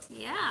 Yep.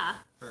 Yeah.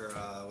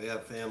 We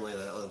have family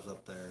that lives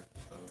up there.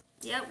 So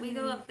Yep, we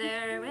go up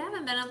there. We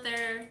haven't been up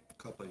there a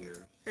couple of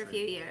years. for a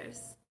few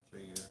years.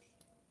 3 years.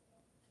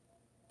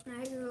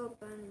 I grew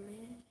up on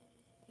me.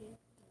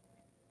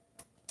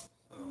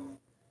 So.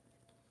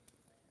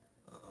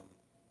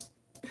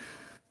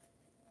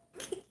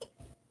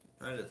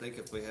 Trying to think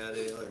if we had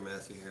any other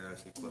Massey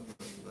Harris equipment,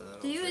 but I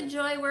don't Do you think-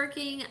 enjoy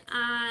working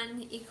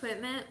on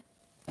equipment?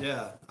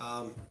 Yeah.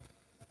 Why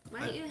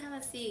don't you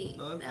have a seat?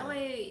 No, I'm That fine.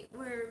 way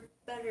we're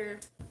better.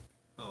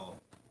 Oh.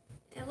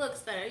 It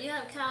looks better. You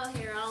have cow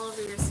hair all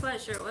over your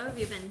sweatshirt. What have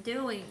you been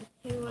doing?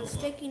 He was Oh,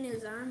 sticking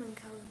his arm in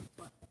Calvin's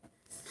butt.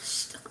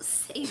 Shh, don't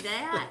say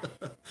that.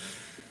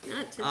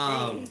 Not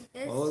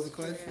today. What was the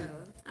question?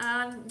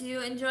 Do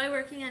you enjoy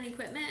working on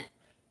equipment?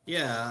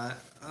 Yeah.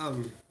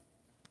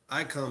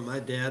 My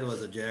dad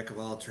was a jack of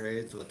all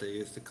trades, what they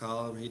used to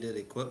call him. He did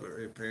equipment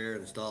repair,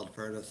 installed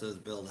furnaces,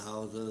 built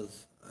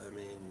houses. I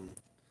mean,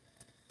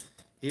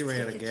 he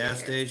ran a Take a gas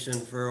chair. station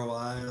for a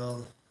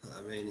while.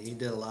 I mean, he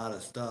did a lot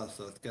of stuff,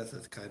 so I guess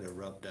it's kind of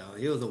rubbed down.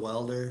 He was a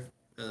welder,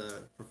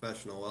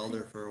 professional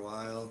welder for a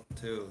while,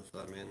 too. So,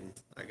 I mean,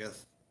 I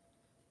guess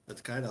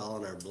it's kind of all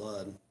in our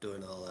blood,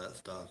 doing all that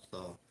stuff.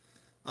 So,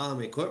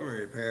 equipment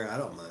repair, I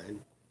don't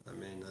mind. I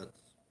mean,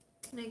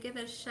 that's... Can I give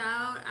a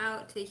shout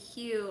out to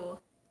Hugh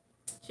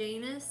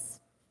Janus?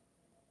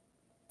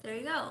 There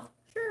you go.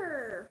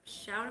 Sure.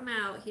 Shout him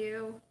out,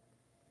 Hugh.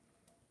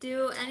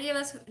 Do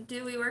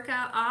we work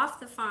out off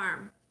the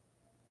farm?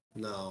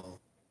 No.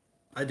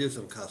 I do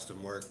some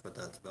custom work, but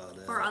that's about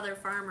it. for other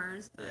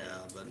farmers. But, Yeah,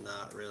 but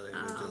not really. We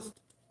Oh. just,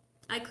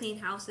 I clean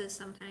houses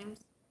sometimes.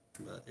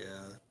 but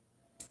yeah.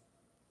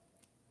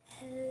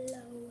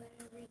 Hello,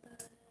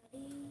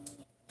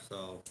 everybody.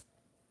 So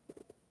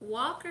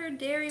Walker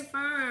Dairy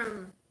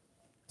Farm.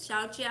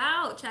 Shout you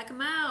out. Check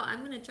them out. I'm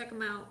going to check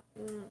them out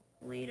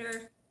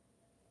later.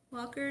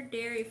 Walker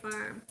Dairy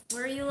Farm.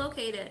 Where are you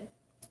located?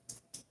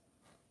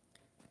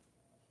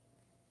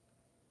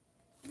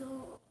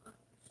 No.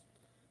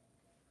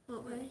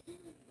 What way?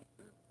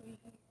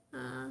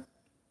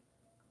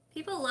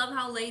 People love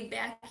how laid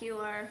back you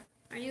are.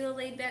 Are you a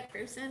laid back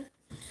person?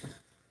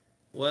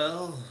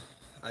 well,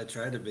 I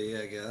try to be,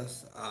 I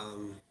guess.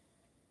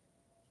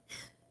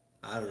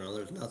 I don't know.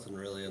 There's nothing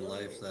really in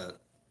life that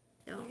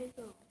No. Where'd it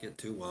go? get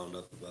too wound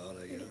up about,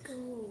 I Where'd it guess.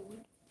 go?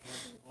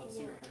 What's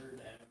your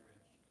herd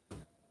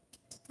average?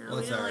 No,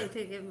 What's we don't our- like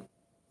to give.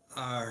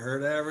 Our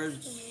herd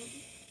average,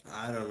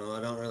 I don't know. I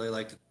don't really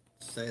like to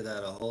say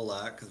that a whole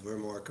lot because we're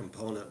more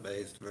component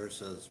based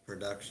versus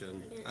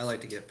production. I like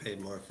to get paid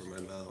more for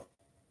my milk.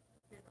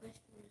 That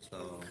question is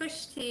So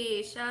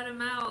Kushti, shout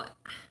him out.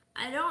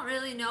 I don't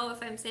really know if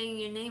I'm saying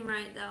your name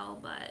right though,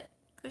 but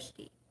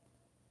Kushti.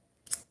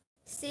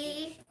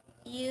 Cushti.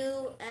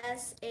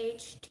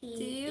 Do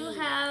you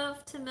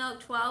have to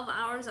milk 12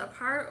 hours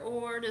apart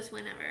or just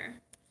whenever?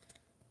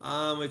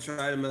 we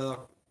try to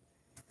milk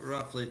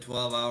roughly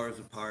 12 hours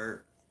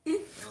apart.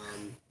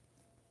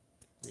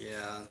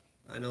 Yeah,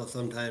 I know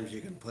sometimes you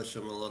can push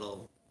them a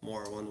little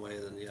more one way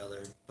than the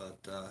other,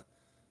 but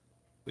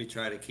we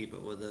try to keep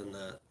it within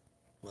that,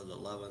 was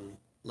 11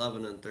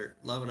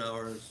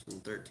 hours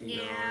and 13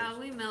 Yeah, hours.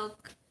 we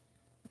milk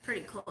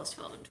pretty close,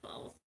 12 and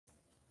 12.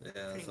 Yeah,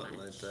 pretty something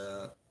like much.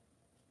 that.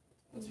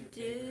 What's your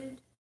Dude, favorite?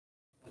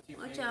 What's your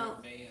watch favorite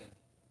out. band?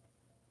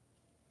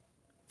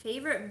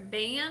 favorite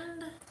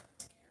band?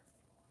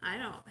 I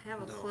don't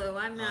have a No. clue.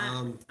 I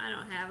Um,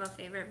 don't have a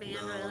favorite band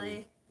no.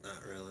 really.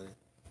 Not really.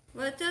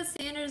 What does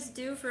Sanders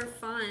do for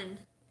fun?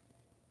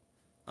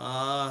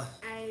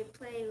 I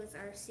play with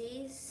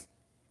RCs.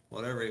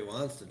 Whatever he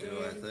wants to do,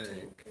 I and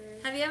think. Tinker.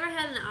 Have you ever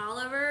had an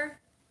Oliver?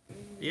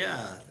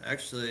 Yeah,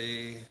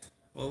 actually,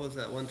 what was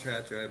that one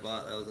tractor I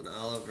bought? That was an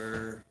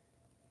Oliver.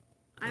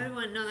 I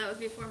wouldn't know, that was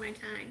before my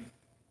time.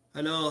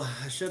 I know,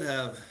 I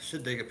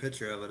should dig a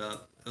picture of it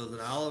up. It was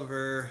an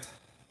Oliver,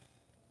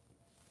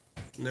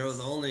 and there was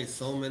only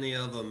so many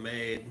of them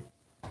made,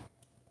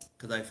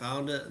 because I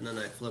found it and then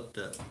I flipped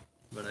it.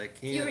 But I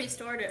can't. You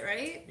restored it,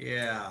 right?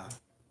 Yeah.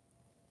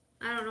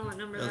 I don't know what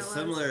number It that was was.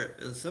 similar.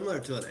 It was similar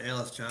to an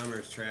Alice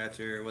Chalmers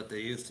tractor, what they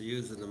used to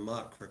use in the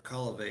muck for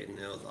cultivating.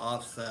 It was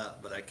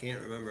offset, but I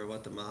can't remember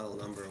what the model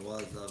number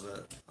was of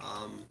it.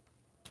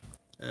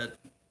 It.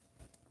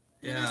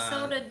 Yeah.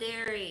 Minnesota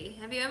Dairy.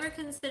 Have you ever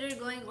considered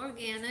going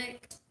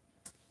organic?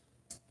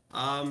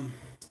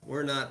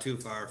 We're not too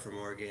far from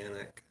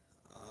organic.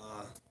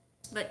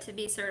 But to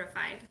be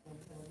certified.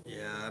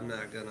 Yeah, I'm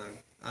not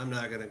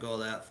gonna go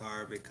that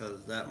far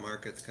because that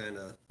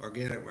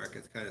organic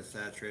market's kind of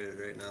saturated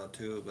right now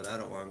too. But I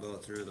don't want to go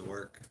through the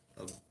work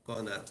of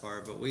going that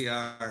far. But we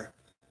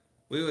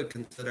would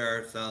consider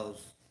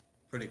ourselves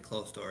pretty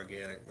close to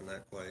organic, but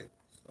not quite.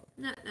 So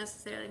Not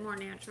necessarily more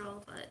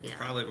natural, but yeah.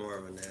 probably more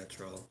of a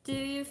natural. Do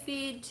you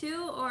feed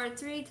 2 or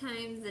 3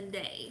 times a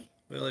day?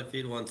 We only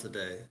feed once a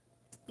day,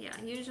 Yeah,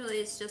 usually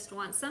it's just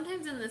once.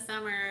 Sometimes in the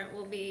summer it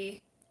will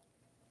be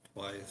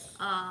twice.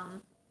 Yeah.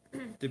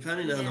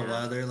 Depending on the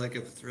weather, like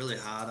if it's really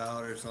hot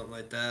out or something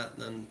like that,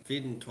 then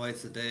feeding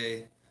twice a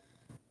day,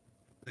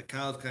 the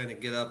cows kind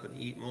of get up and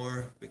eat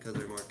more because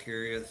they're more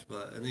curious.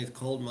 But in these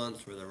cold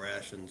months where the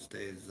ration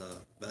stays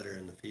better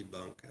in the feed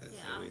bunk, I say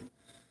Yeah.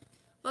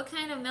 What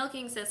kind of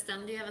milking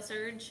system? Do you have a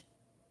surge?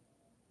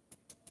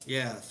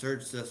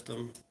 surge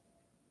system.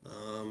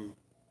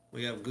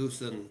 We have goose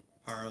and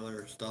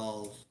parlor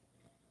stalls.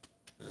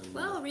 And,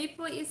 Well, reap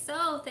what you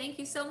sow. Thank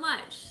you so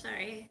much.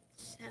 Sorry,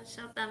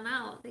 shout them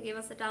out. They gave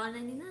us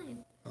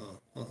 $1.99. oh,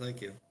 well,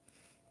 thank you.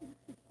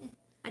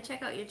 I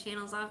check out your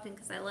channels often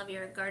because I love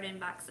your garden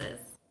boxes.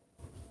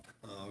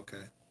 Oh,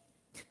 okay.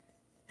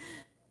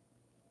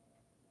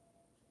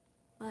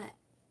 What?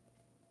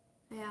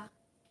 Yeah.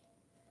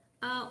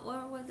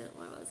 What was it?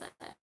 What was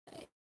that?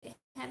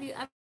 Have you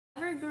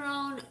ever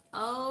grown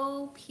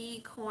OP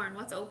corn?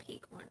 What's OP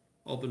corn?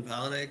 Open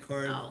pollinate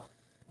corn. Oh,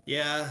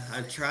 Yeah,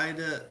 I tried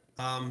it.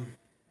 I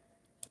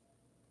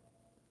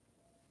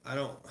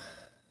don't.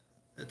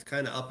 It's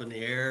kind of up in the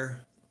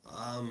air.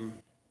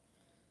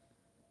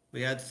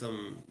 We had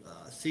some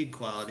seed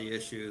quality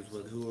issues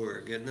with who we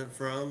were getting it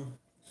from,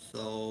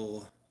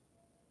 so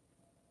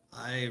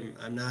I'm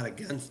not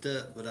against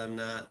it, but I'm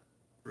not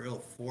real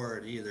for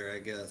it either. I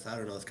guess I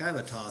don't know. It's kind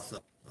of a toss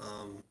up.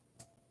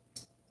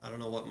 I don't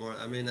know what more.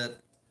 I mean,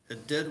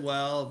 it did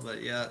well,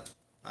 but yet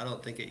I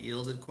don't think it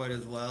yielded quite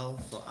as well.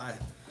 So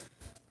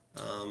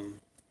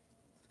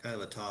kind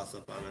of a toss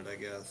up on it, I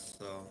guess.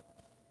 So.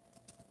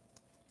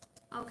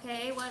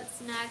 okay.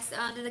 What's next?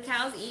 Do the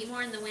cows eat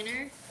more in the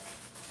winter?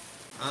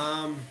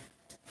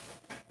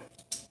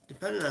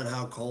 Depending on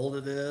how cold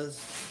it is,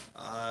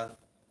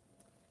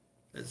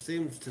 It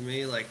seems to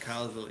me like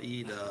cows will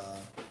eat,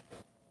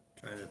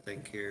 trying to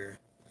think here.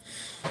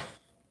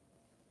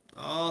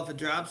 Oh, if it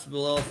drops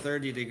below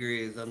 30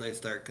 degrees, then they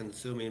start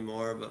consuming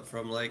more, but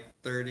from like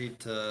 30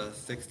 to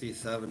 60,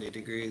 70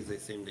 degrees, they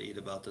seem to eat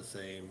about the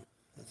same.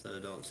 So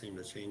it don't seem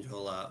to change a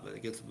whole lot, but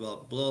it gets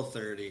about below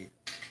 30.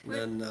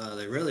 Then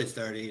they really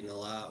start eating a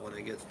lot when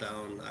it gets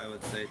down, I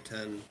would say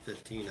 10,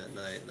 15 at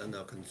night. Then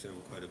they'll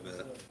consume quite a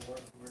bit.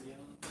 440 on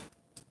it?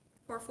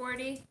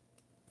 440.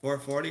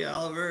 440,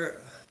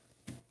 Oliver?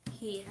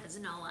 He has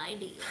no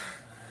idea.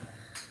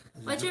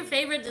 What's your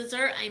favorite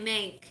dessert I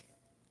make?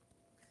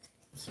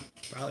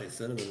 Probably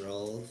cinnamon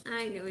rolls.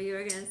 I knew you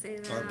were gonna say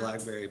that. Or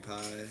blackberry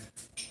pie.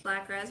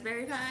 Black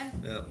raspberry pie.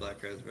 Yeah,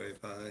 black raspberry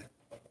pie.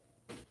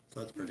 So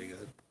that's pretty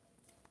good.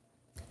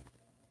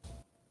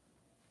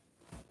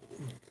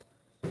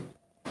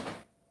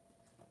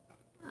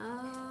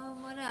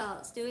 What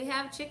else? Do we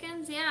have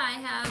chickens? Yeah, I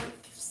have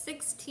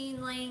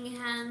 16 laying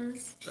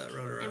hens That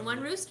run around. and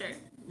one rooster.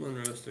 One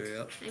rooster,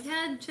 yep. I've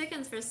had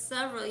chickens for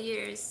several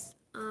years.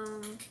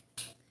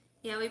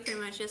 Yeah, we pretty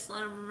much just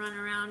let them run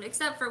around,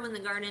 except for when the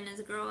garden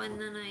is growing.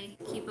 Then I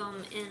keep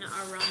them in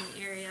our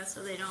own area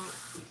so they don't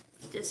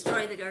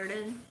destroy the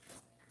garden.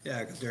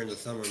 Yeah, because during the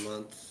summer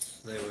months,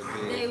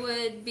 They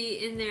would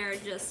be in there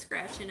just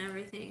scratching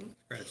everything.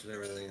 scratching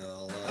everything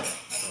all up.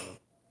 So.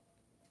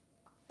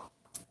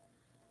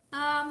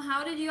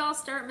 How did you all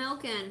start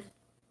milking?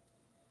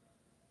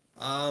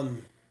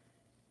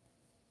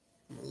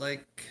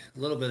 Like a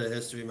little bit of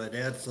history. My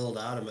dad sold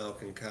out of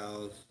milking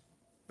cows,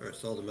 or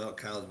sold the milk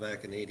cows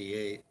back in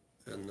 '88,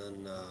 and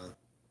then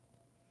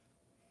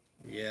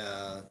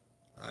yeah,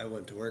 I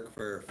went to work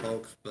for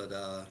folks, but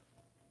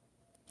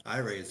I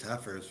raised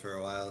heifers for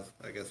a while.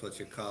 I guess what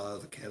you call I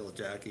was a cattle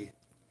jockey.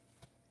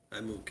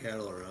 I moved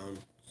cattle around,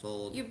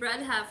 sold. You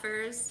bred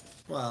heifers,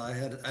 Well, I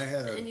had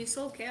a and you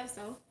sold calves,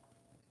 though.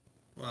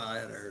 well, I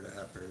had a herd of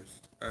heifers.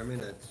 I mean,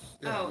 it's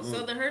Oh,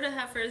 so the herd of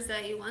heifers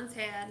that you once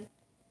had.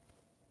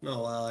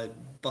 No, well, I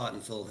bought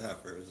and sold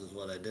heifers is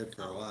what I did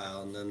for a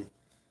while, and then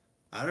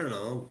I don't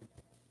know,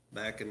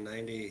 back in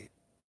 95,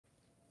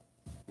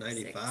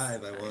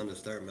 I wanted to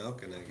start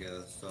milking, I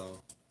guess,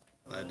 so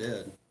I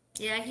did.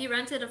 Yeah, he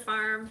rented a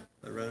farm,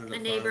 I rented a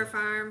neighbor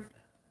farm,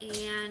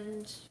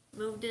 and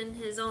moved in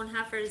his own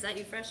heifers that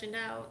you freshened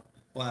out.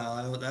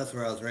 Well, that's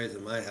where I was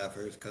raising my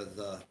heifers, because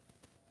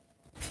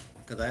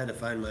I had to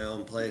find my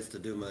own place to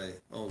do my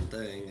own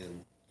thing,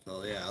 and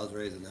so yeah, I was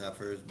raising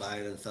heifers,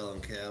 buying and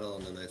selling cattle,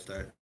 and then I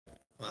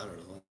don't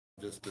know,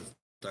 just to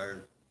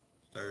start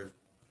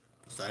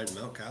decided to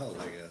milk cows,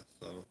 I guess.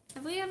 So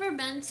Have we ever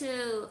been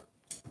to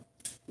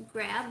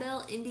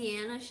Grabbill,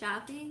 Indiana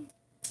shopping?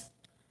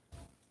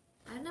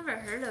 I've never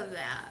heard of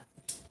that.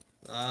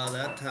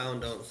 that town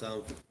don't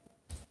sound.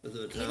 Is it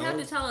a You'd town? have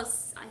to tell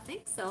us. I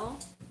think so.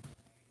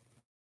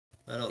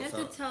 That don't You have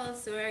sound. to tell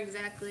us where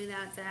exactly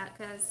that's at,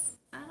 because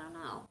I don't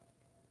know.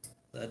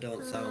 That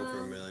don't sound Uh,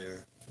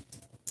 familiar.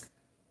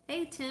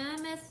 Hey,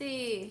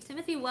 Timothy.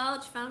 Timothy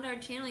Welch found our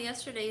channel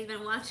yesterday. He's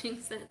been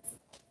watching since.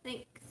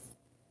 Thanks.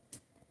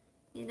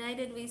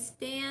 United We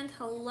Stand.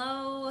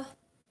 Hello.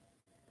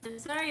 I'm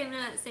sorry I'm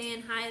not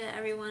saying hi to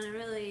everyone. I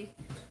really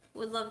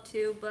would love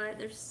to, but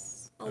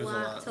there's a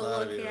lot to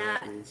lot of look you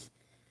at. written.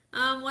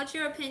 What's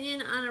your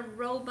opinion on a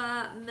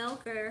robot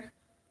milker?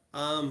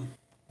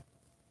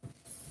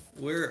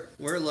 We're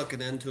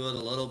looking into it a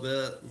little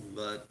bit,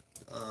 but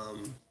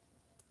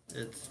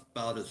it's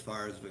about as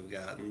far as we've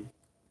gotten.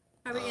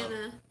 Are we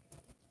gonna?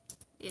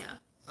 Yeah.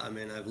 I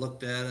mean, I've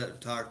looked at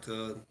it, talked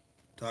to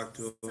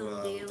Some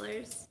a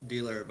dealers.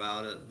 dealer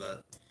about it,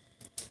 but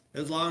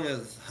as long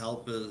as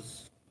help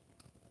is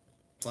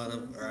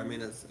plentiful, or I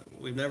mean,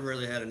 we've never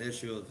really had an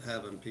issue of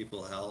having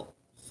people help.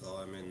 So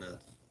I mean,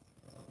 that's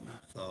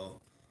so.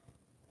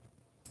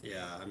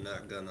 Yeah, I'm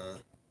not gonna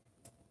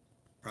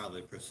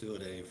probably pursue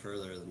it any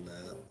further than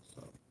that.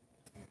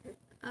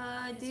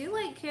 So Do you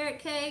like carrot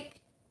cake?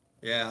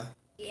 yeah,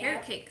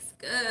 Carrot cake's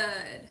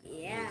good.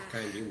 Yeah. the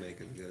kind you make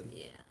is good.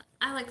 Yeah.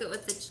 I like it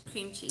with the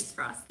cream cheese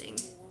frosting.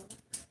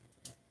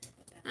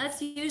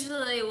 That's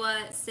usually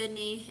what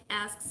Sydney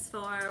asks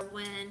for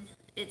when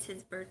it's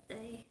his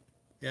birthday.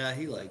 Yeah,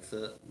 he likes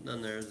it.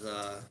 Then there's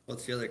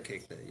what's the other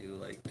cake that you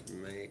like to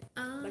make?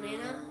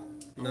 Banana?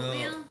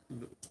 Oatmeal?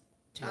 No,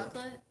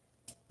 Chocolate?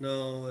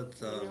 no, it's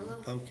Vanilla?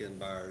 pumpkin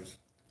bars.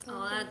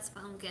 Oh, that's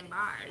pumpkin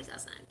bars.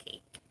 That's not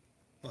cake.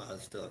 Well,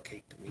 it's still a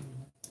cake to me.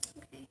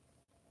 Okay.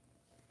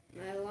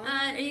 Melon?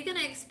 Are you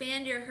gonna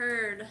expand your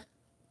herd?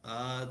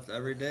 It's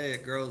every day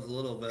it grows a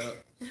little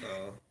bit,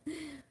 so.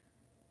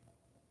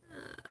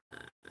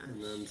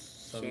 And then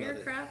somebody.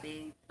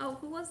 Sharecropping? Oh,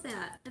 who was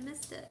that? I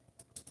missed it.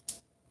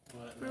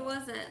 What? Where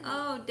was it?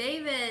 Oh,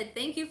 David.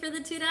 Thank you for the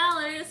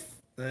 $2.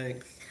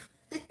 Thanks.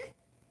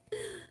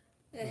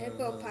 The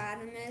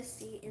hippopotamus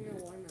eating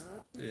a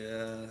one-up.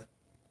 Yeah.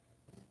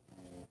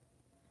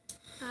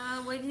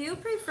 Would you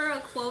prefer a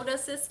quota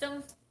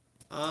system?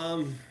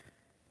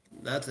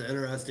 That's an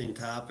interesting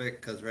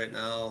topic because right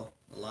now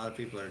a lot of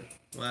people are,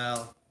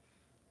 well,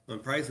 when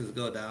prices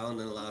go down,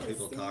 then a lot of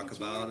people talk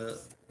about it.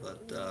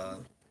 But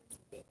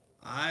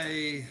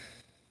I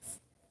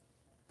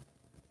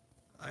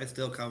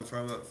still come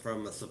from it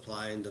from a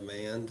supply and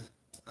demand.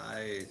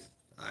 I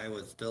I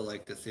would still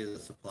like to see the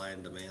supply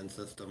and demand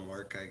system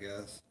work, I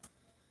guess,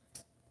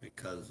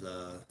 because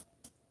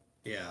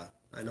yeah,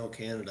 I know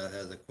Canada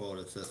has a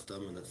quota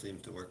system and it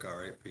seems to work all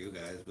right for you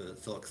guys, but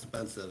it's so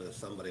expensive if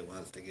somebody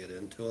wants to get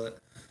into it.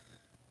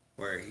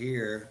 Where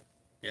here,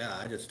 yeah,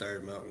 I just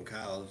started milking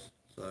cows,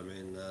 so I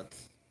mean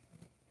that's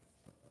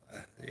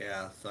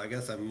yeah. So I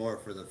guess I'm more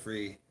for the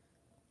free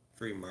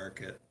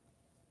market.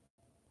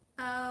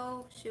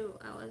 Oh shoot,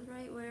 I was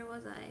right. Where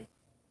was I?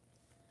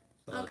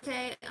 So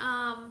Okay,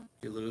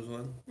 if you lose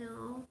one,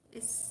 no.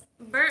 It's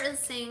Bert is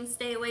saying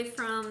stay away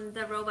from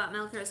the robot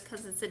milkers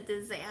because it's a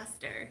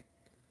disaster.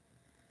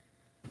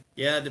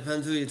 yeah, it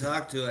depends who you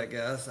talk to, I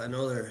guess. I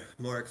know they're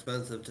more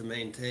expensive to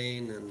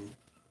maintain, and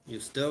you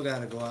still got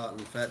to go out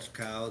and fetch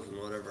cows and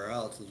whatever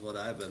else is what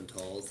I've been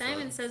told.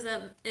 Simon So says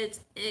that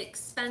it's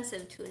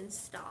expensive to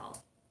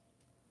install.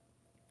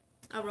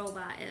 A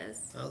robot is.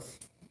 that's,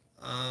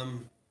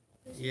 Hold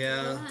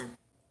yeah, on.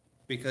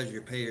 because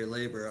you pay your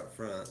labor up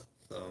front.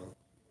 So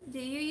Do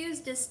you use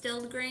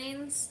distilled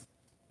grains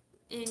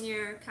in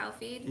your cow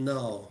feed?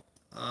 no,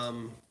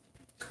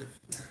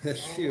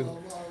 if you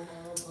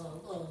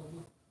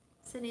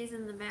Sydney's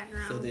in the so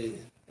background. the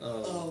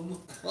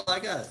well, I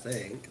gotta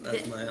think.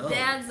 That's my own.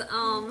 Dad's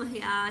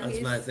yeah. That's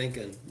He's, my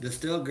thinking.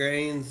 Distilled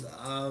grains.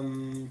 I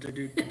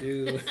did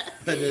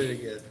it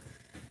again.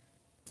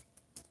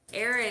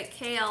 Eric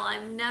Hale.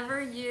 I've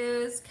never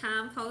used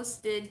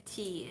composted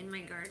tea in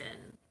my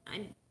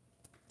garden.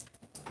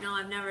 No,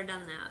 I've never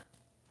done that.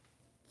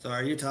 So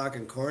are you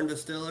talking corn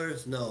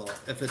distillers? No.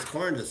 If it's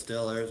corn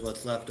distillers,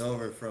 what's left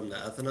over from the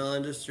ethanol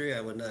industry, I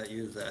would not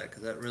use that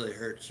because that really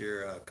hurts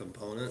your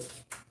components.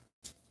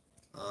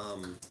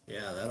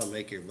 Yeah, that'll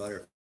make your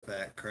butter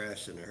fat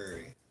crash in a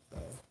hurry. So,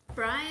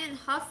 Brian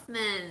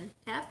Huffman.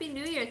 Happy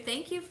New Year.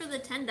 Thank you for the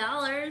 $10.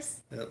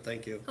 yeah,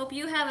 thank you. Hope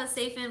you have a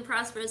safe and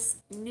prosperous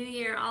New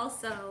Year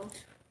also.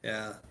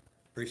 Yeah,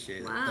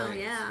 appreciate it. Wow, Thanks.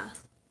 yeah.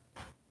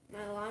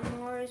 My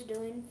lawnmower is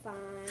doing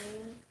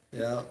fine.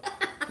 Yeah.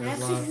 That His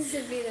lawn, seems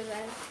to be the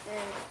best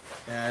thing.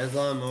 yeah, his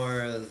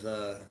lawnmower is,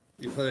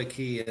 you put a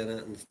key in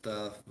it and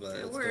stuff, but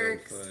It it's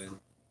works. doing fine.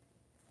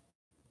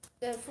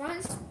 The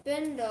front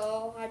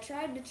spindle, I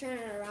tried to turn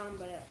it around,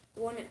 but it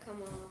wouldn't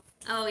come off.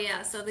 Oh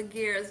yeah, so the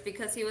gears,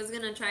 because he was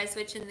gonna try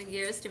switching the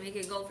gears to make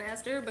it go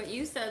faster, but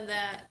you said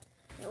that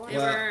It they wouldn't.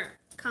 Well- weren't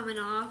coming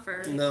off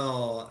or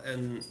No,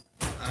 and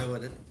I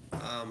would,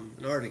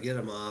 in order to get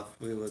them off,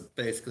 we would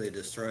basically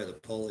destroy the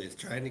pulleys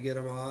trying to get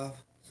them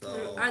off.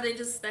 So, are they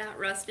just that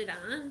rusted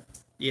on?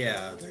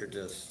 yeah, they're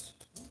just,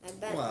 I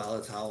bet. well,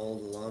 it's how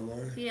old the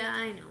lawnmower. Yeah,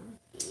 I know.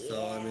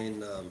 So, I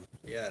mean,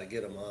 yeah, to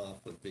get them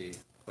off would be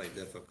quite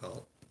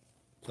difficult.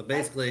 So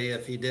basically,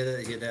 if he did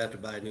it, he'd have to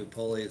buy new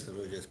pulleys and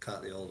we just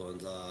cut the old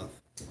ones off.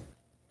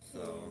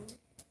 So,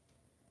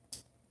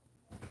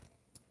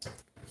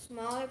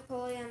 Smaller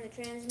pulley on the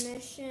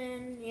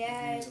transmission.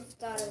 Yeah, I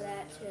thought of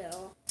that too.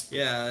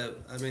 yeah,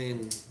 I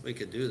mean, we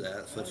could do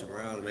that, switch them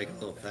around and make it a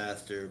little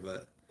faster,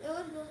 but It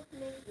would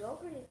make it go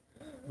pretty.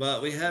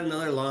 But we had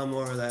another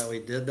lawnmower that we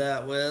did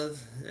that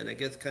with, and it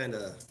gets kind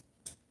of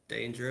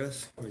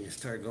dangerous when you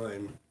start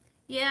going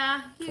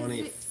Yeah,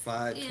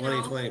 25, you 20,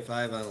 know.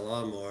 25 on a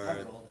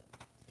lawnmower.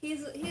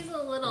 he's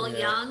a little Yeah.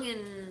 young,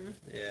 and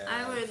Yeah.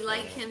 I would so-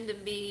 like him to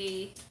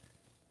be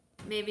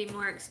maybe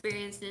more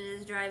experienced in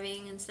his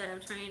driving instead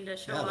of trying to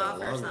show Yeah, but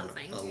off or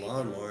something. a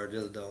lawnmower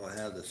just don't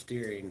have the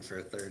steering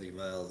for 30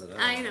 miles an hour.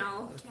 I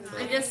know.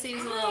 It just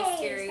seems a little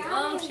scary.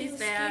 Oh, she's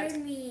back.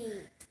 Scared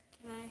me.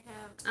 Can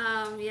I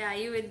have? Yeah,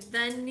 you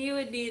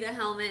would need a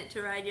helmet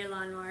to ride your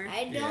lawnmower.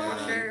 I don't.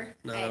 Yeah. Sure.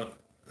 No,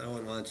 I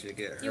wouldn't want you to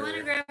get hurt. You want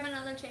to grab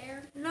another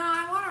chair? No,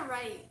 I want to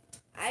write.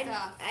 I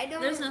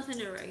don't. There's nothing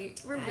to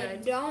write. We're I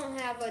good. don't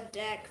have a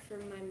deck for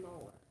my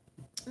mower.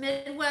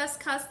 Midwest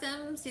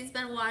Customs. He's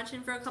been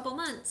watching for a couple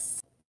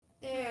months.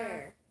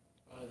 There.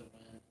 By the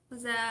wind.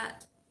 Was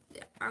that?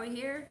 Are we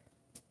here?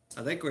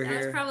 I think we're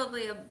That's here.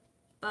 probably a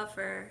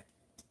buffer.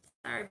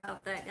 Sorry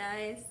about that,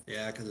 guys.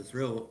 Yeah, because it's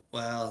real,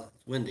 well,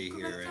 it's windy Go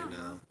here back right down,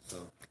 now.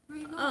 So,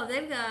 Oh,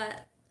 they've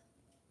got.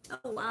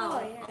 Oh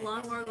wow, Oh, yeah. a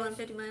lawnmower going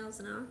 50 miles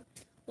an hour.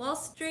 Wall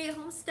Street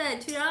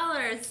Homestead,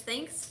 $2.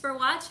 Thanks for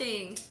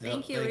watching.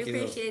 Thank you. thank We you.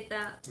 appreciate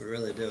that. we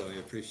really do. We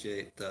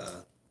appreciate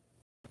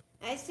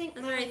I think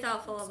That's very my,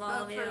 thoughtful of all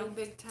of Buffering you.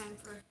 big time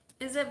for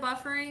Is it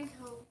buffering?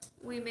 hope.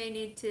 We may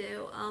need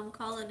to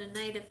call it a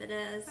night if it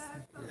is.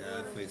 yeah,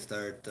 if we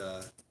start,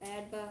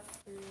 bad buffer.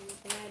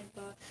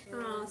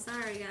 Oh,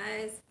 sorry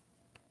guys.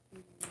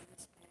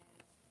 That's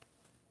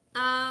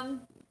bad.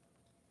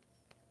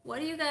 What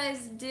do you guys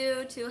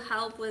do to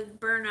help with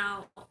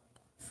burnout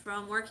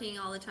from working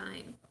all the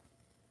time?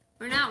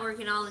 We're not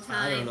working all the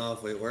I don't time. know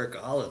if we work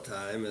all the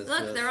time. It's Look,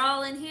 just, they're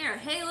all in here.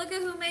 Hey, look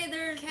at who made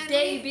their Can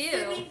debut.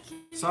 Sydney,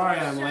 Sorry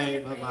I'm show late,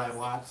 your but my face?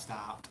 watch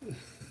stopped.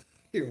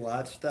 your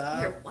watch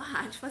stop. Your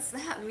watch. What's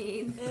that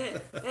mean?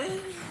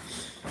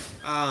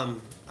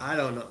 I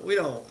don't know. We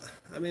don't.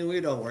 I mean, we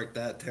don't work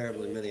that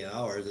terribly many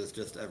hours. It's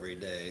just every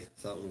day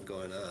something's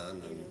going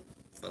on.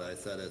 But I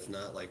said it's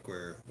not like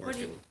we're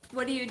working.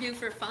 What do you do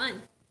for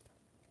fun?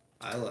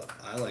 I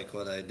like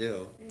what I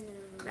do,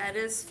 That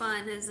is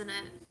fun, isn't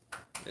it?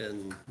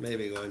 and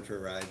maybe going for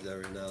rides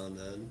every now and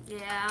then.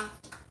 Yeah.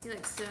 He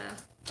likes to.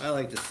 I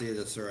like to see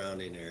the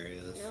surrounding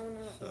areas. No,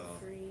 not So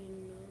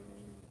green.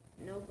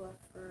 No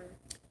buffer.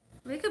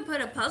 We could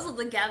put a puzzle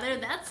together.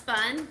 That's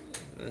fun.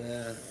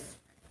 yeah,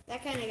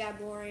 That kind of got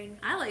boring.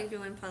 I like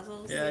doing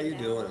puzzles. yeah, you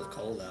do when it's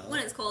cold out. When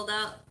it's cold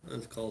out. When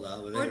it's cold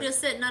out, but Or just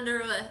sitting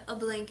under a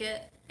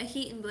blanket, a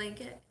heating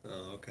blanket.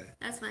 oh, okay.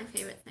 That's my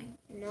favorite thing.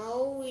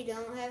 No, we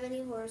don't have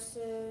any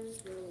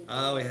horses. Really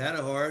Oh, we had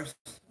a horse,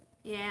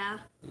 Yeah.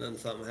 and then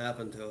something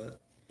happened to it.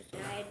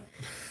 died.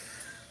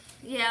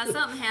 Yeah,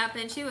 something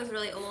happened. She was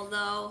really old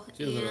though.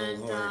 She was an old and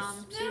horse.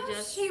 she No,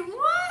 just she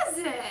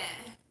wasn't.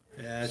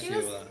 Yeah, she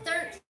was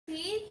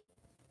 13.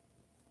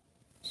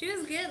 She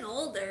was getting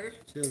older.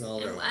 She was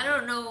older. And I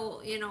don't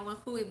know,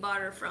 who we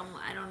bought her from.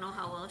 I don't know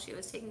how well she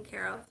was taken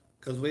care of.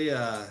 Cause we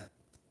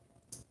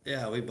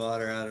we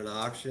bought her at an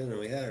auction and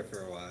we had her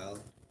for a while.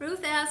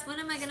 Ruth asked, when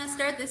am I going to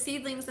start the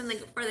seedlings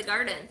for the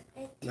garden?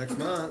 Next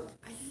month.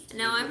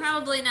 No, I'm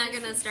probably not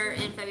going to start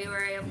in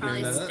February. I'll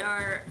probably You're not?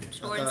 start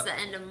towards thought- the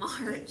end of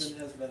March. Ethan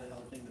has been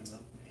helping the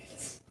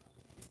milkmaids.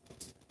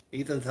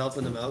 Ethan's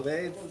helping them out,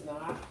 babe. It was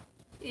not.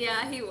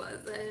 Yeah, he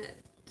wasn't.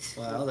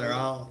 Well,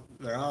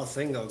 they're all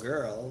single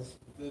girls.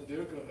 The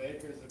Duke of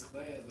Acres of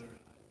Clay is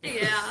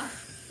a Yeah,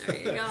 there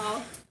you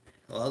go.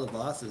 Well, the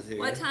boss is here.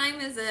 What time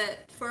is it?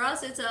 For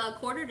us, it's a 8:45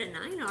 Quarter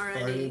to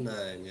already.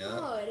 9, yeah.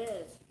 Oh, it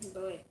is.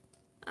 Boy.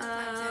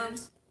 Um,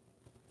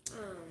 Oh,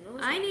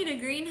 no. I need a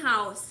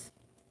greenhouse.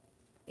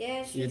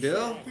 Yes, You you do?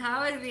 should.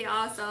 That would be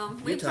awesome.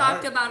 You We've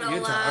talk- talked about it a You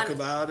lot. talk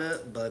about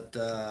it, but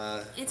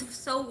It's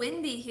so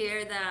windy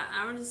here that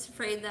I'm just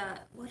afraid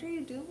that. What are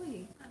you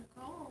doing? I'm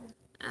cold.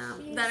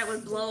 That it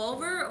would blow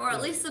over, or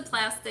at least the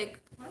plastic.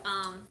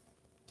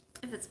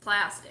 If it's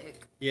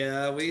plastic,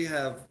 yeah, we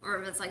have.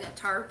 or if it's like a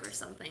tarp or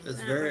something. It's I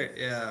don't know.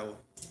 very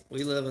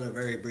We live in a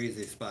very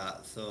breezy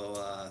spot, so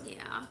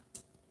Yeah.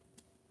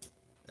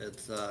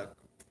 it's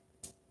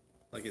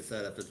like I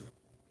said, if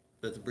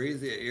it's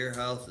breezy at your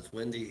house, it's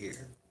windy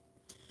here.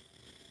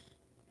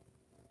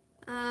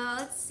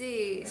 Let's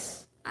see.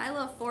 I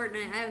love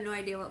Fortnite. I have no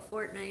idea what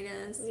Fortnite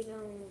is. We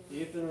don't.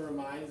 Ethan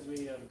reminds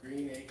me of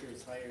Green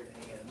Acres hired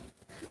hand.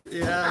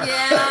 Yeah.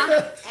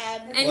 Yeah.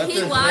 Ab. And What's he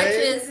his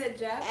watches. Is it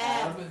Jeff?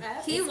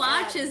 Ab. He It's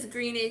watches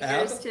Green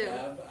Acres Ab? too.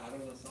 I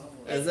don't know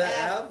something. Is that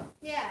Ab?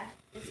 Yeah.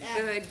 It's Ab.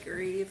 Good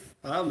grief.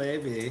 Oh,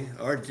 maybe.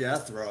 Or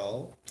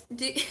Jethro.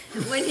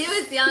 When he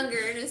was younger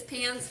and his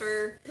pants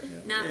were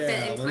not Yeah,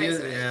 fitting when quite you,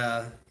 right.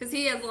 yeah. Because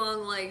he has long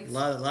A legs.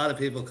 lot of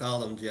people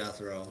call him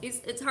Jethro.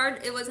 It's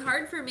hard. It was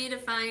hard for me to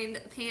find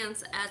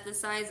pants at the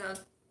size of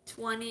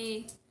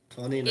 28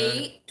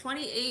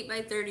 29.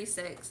 by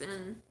 36,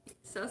 and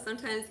so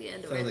sometimes he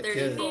had to So wear the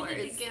kid- You 34s.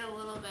 need to get a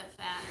little bit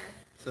fatter.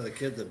 So the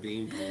kid's a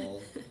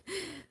beanpole.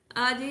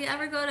 Do you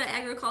ever go to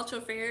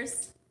agricultural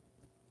fairs?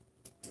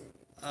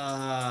 We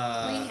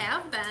We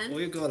have been.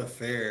 We go to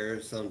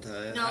fairs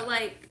sometimes. No,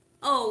 like,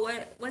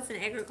 what's an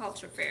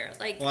agricultural fair?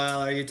 Like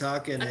Well, are you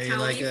talking a like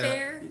county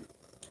fair?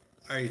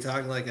 Are you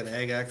talking like an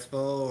ag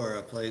expo or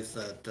a place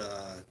that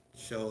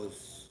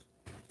shows,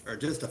 or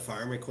just a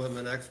farm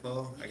equipment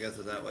expo? I guess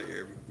is that what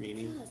you're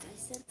meaning? Yes, I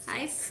said so.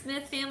 Hi,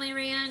 Smith Family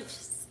Ranch.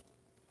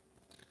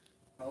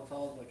 How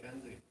tall is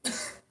Mackenzie?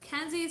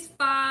 Kenzie's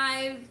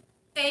 5'8".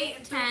 8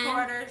 and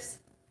 3/4.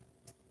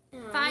 Oh,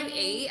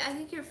 5'8". I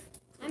think you're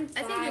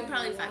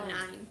probably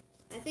 5'9".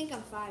 I think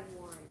I'm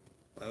 5'1".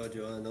 Why would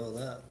you want to know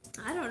that?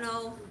 I don't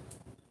know.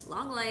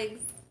 Long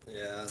legs.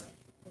 Yeah,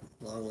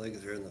 long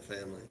legs are in the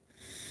family.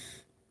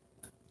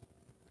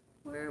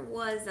 Where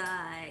was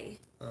I?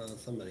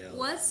 Somebody else.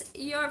 What's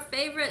your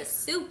favorite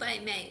soup I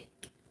make?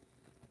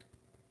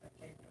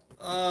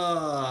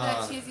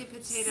 Oh, The cheesy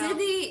potato.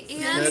 Sydney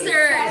Sydney.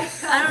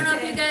 answered. I don't know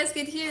if you guys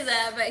could hear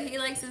that, but he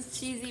likes his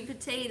cheesy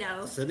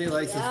potato. Sydney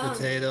likes his Yum.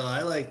 potato.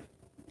 I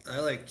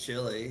like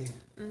chili.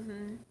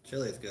 Mhm.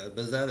 Chili's good,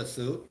 but is that a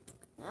soup?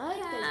 I like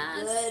Yes.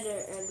 the good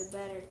or the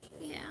better.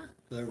 Yeah,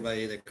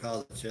 Everybody either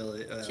calls it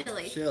chili.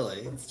 Chili. Chili.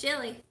 it's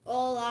chili.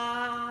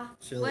 Hola.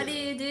 Chili. What do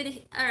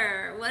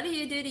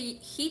you do to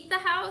heat the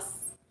house?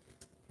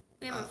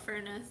 We have a Uh,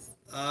 furnace.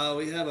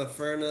 We have a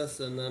furnace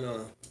and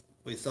then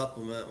we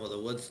supplement with a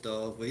wood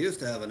stove. We used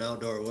to have an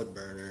outdoor wood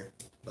burner,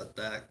 but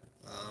that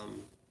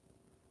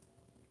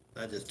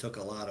just took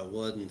a lot of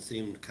wood and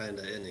seemed kind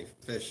of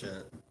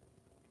inefficient.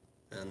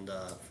 And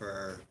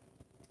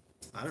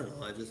I don't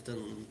know, I just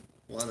didn't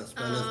want to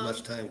spend as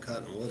much time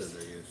cutting wood as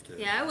I used to.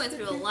 Yeah, I went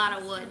through a lot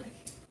of wood.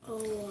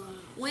 Oh.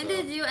 When So-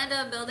 did you end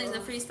up building the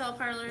freestyle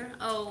parlor?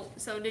 Oh,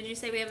 so did you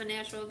say we have a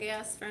natural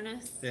gas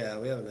furnace Yeah,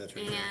 we have a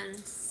natural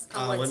gas.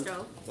 and a wood when-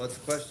 stove? What's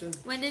the question?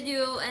 When did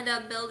you end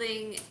up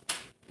building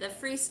the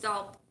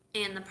freestyle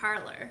and the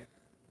parlor?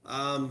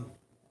 A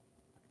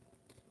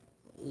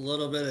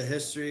little bit of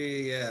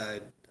history. Yeah,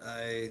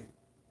 I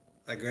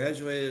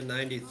graduated in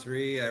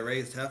 '93. I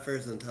raised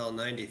heifers until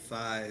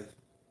 '95,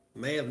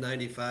 May of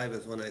 '95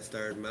 is when I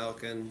started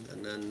milking,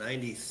 and then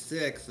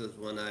 '96 is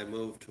when I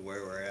moved to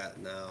where we're at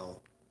now.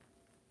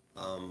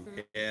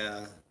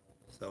 Yeah.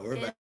 So we're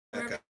Yeah, back.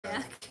 we're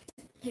back.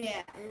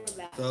 Yeah, we're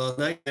back. So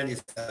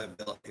 1997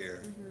 I built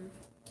here.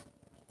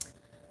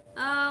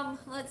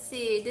 Let's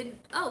see.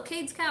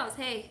 Cade's cows,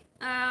 hey.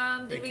 Did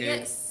Hey, we Cade.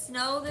 get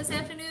snow this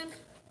afternoon?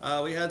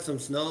 We had some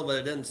snow, but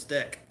it didn't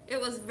stick.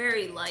 It was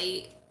very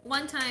light.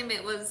 One time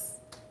it was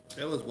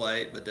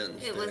white, but didn't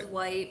stick.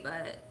 white,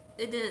 but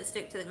it didn't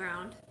stick to the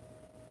ground.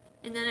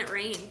 And then it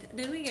rained.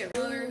 Did we get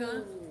rain while we were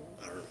gone?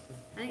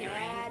 I think it rained.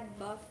 Bad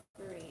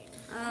buffering.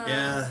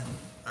 Yeah,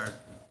 our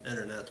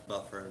internet's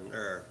buffering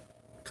or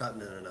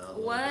cutting in and out. a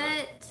little bit.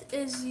 What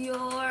is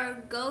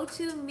your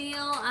go-to meal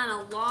on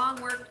a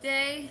long work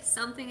day?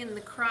 Something in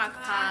the crock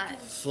pot.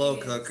 Slow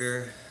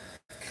cooker.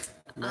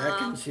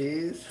 Mac and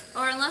cheese.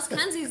 Or unless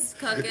Kenzie's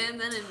cooking,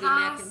 then it'd be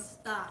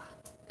Pasta.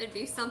 it'd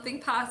be something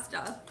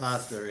pasta.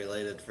 Pasta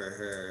related for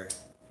her.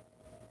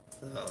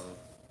 So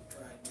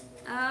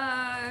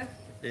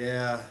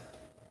yeah.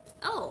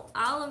 Oh,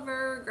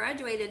 Oliver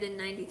graduated in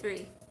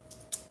 93.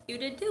 You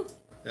did too.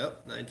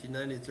 Yep.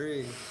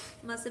 1993.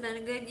 Must have been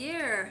a good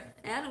year.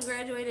 Adam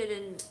graduated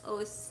in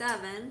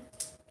 07.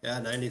 Yeah,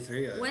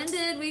 93. When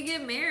did we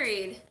get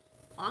married?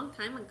 Long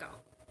time ago.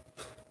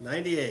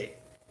 98.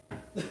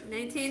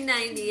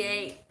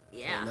 1998.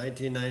 Yeah.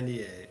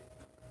 1998.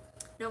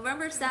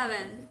 November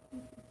 7.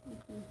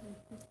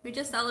 We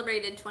just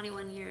celebrated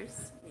 21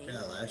 years.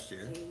 Yeah, last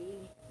year.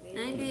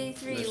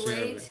 93, This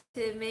way year.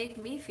 to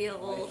make me feel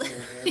old.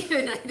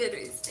 Even I did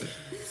receive.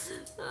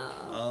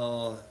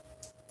 Oh.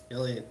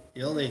 Oh,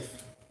 you only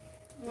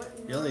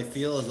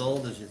feel as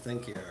old as you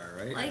think you are,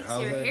 right? Or Likes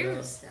how's your that go?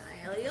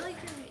 hairstyle.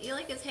 You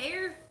like his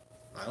hair?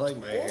 I like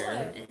my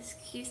hair. It's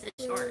cute and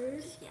short.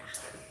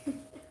 Yeah.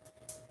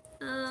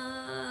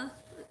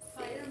 Let's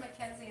see. Fire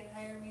Mackenzie and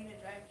hire me to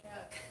drive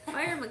truck.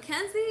 Fire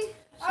Mackenzie?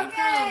 She'd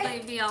Okay. probably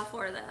be all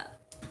for that.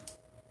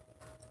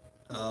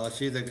 Oh,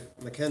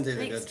 Mackenzie's a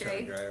Thanks, good truck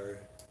Jay. driver.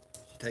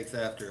 She takes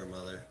after her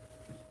mother.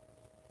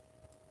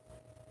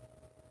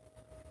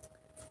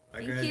 I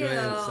Thank graduated you.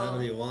 in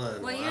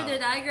 '71. What wow. year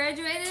did I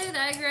graduated?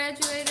 I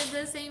graduated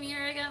the same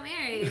year I got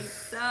married.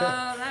 So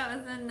that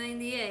was in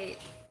 98.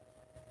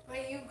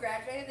 Wait, you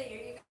graduated the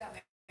year you got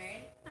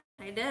married?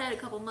 I did a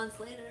couple months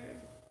later.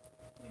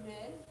 You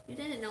did? You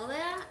didn't know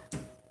that?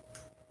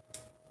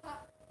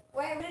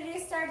 Wait, when did you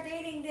start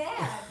dating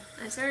Dad?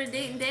 I started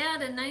dating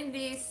Dad in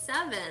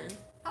 97.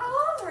 How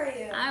old were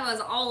you? I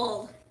was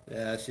old.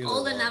 Yeah, she was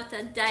Old enough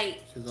to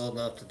date. She was old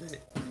enough to date.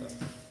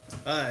 So.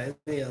 All right.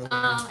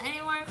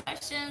 Any more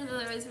questions?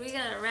 Otherwise, we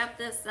gotta wrap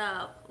this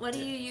up. What do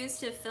you use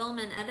to film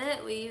and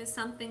edit? We use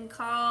something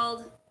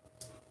called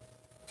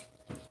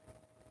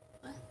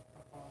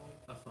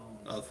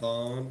A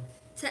phone.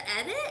 to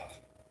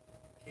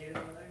edit.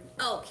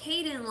 Oh,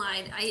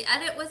 Kdenlive. I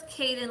edit with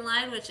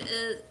Kdenlive, which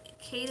is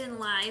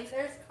Kdenlive,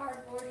 There's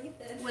cardboard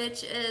Ethan.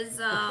 which is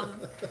a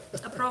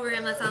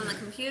program that's on the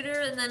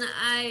computer, and then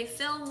I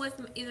film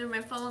with either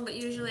my phone, but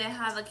usually I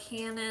have a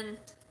Canon.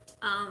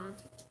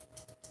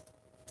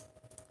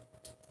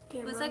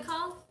 What's that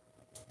called?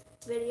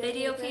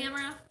 Video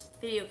camera.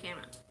 Video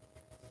camera.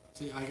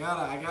 See, I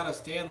gotta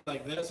stand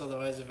like this,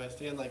 otherwise if I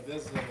stand like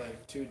this, it's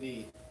like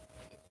 2D.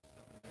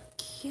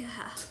 Yeah.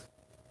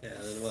 Yeah.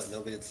 Then what?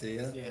 Nobody'd see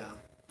you. Yeah.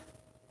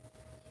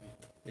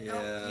 Yeah.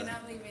 Nope, you're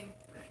not leaving.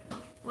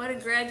 What a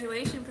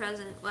graduation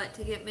present. What,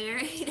 to get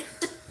married?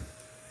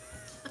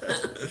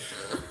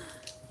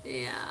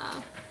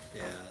 Yeah.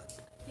 Yeah.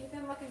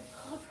 Ethan looking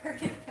so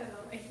pretty for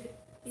the lady.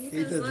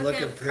 Ethan's looking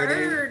looking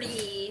pretty.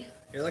 pretty.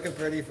 You're looking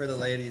pretty for the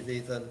ladies,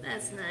 Ethan.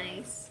 That's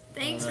nice.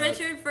 Thanks, Alright.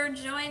 Richard, for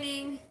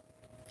joining.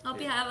 Hope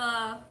you have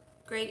a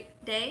great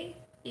day,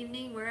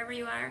 evening, wherever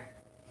you are.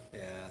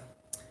 Yeah.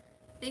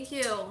 Thank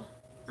you.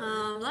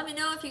 Let me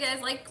know if you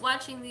guys like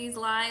watching these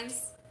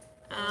lives.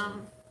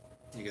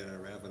 You gonna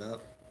wrap it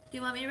up? Do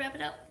you want me to wrap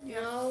it up?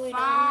 No, we don't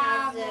 5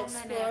 have the more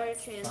Explorer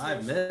minutes. transition.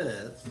 5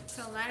 minutes.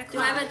 Till 9 Do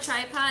I have o'clock. a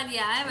tripod?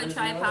 Yeah, I have a Where's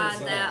the other tripod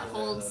side? that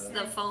holds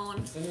the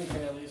phone. Cindy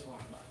can at least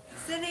walk by.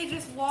 Cindy,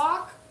 just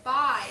walk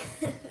by.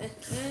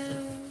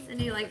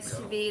 Cindy likes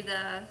to be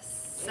the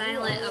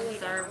silent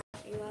observer.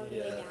 You want me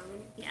Yeah. down?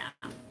 Yeah.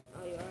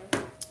 Oh, you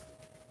are.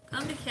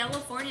 Come to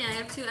California. I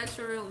have 2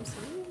 extra rooms.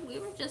 We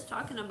were just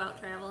talking about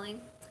traveling.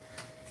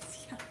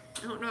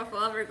 I don't know if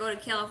we'll ever go to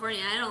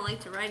California. I don't like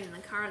to ride in the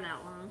car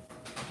that long.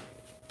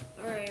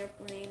 Or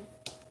airplane.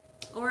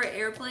 Or an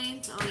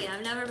airplane. Oh yeah,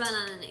 I've never been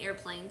on an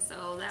airplane,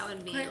 so that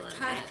would be a little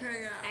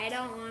bit. I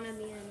don't want to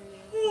be on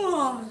the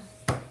airplane.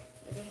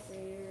 It is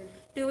weird.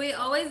 Do we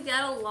always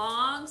get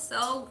along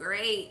so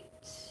great?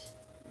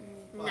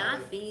 Well,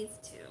 Not these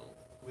two.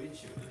 We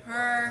choose.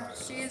 Her,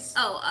 she's.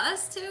 Oh,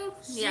 us two?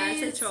 Yeah, it's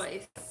She's- a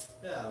choice.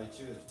 Yeah, we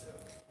choose to.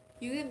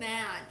 You get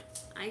mad.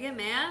 I get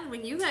mad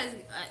when you guys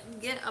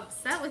get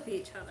upset with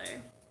each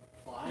other.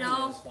 Flying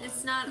No, is fun.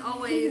 it's not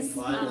always.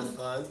 Flying is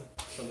fun.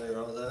 Something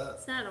wrong with that?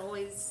 It's not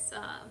always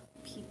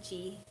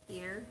peachy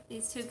here.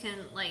 These two can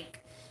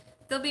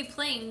they'll be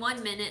playing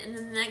 1 minute, and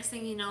then the next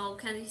thing you know,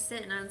 Kenzie's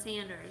sitting on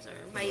Sanders, or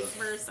vice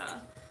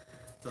versa.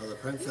 So the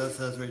princess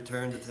has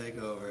returned to take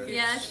over.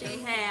 Yeah, she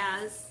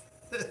has.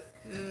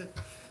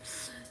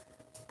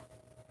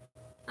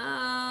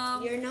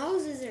 Your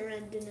nose isn't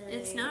red tonight.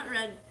 It's not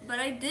red, but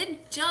I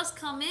did just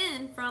come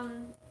in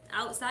from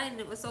outside and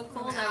it was so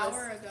cold. An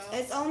hour ago.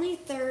 It's only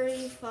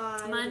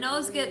 35. My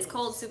nose gets degrees.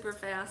 cold super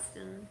fast,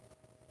 and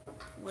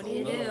what do you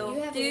You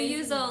do? have Do you a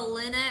use a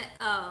Linux?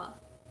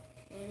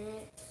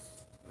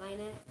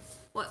 Linux.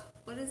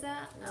 What is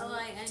that?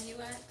 Linux.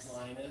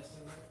 Linus.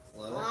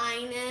 What?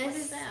 Linus. What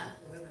is that?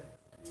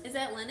 Is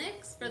that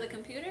Linux for the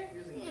computer?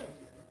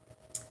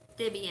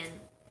 Debian.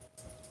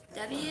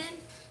 Debian?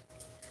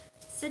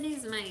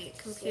 Sydney's my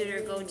computer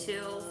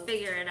go-to,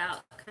 figure it out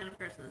kind of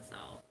person, so.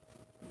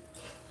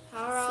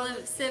 How are all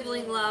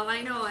Sibling love,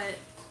 I know it.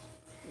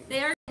 They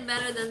are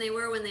better than they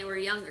were when they were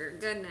younger,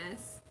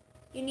 goodness.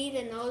 You need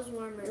a nose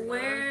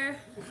warmer.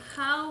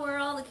 How were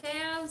all the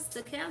calves?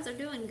 The calves are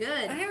doing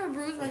good. I have a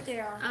bruise right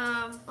there.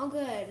 Oh,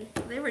 good.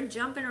 They were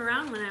jumping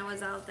around when I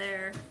was out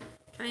there,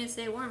 trying to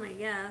stay warm, I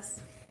guess.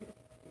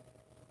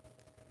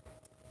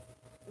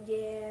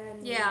 Yeah.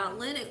 Yeah,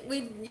 Linux.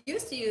 We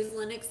used to use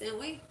Linux, didn't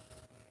we?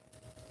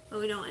 But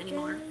we don't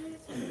anymore.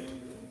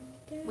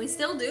 We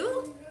still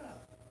do?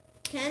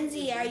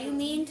 Kenzie, are you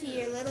mean to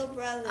your little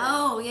brother?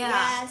 Oh, yeah.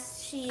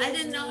 Yes, she is. I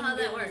didn't know how mean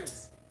that to me.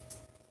 works.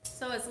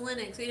 So it's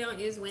Linux. We don't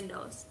use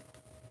Windows.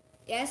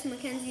 Yes,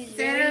 Mackenzie's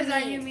Sanders,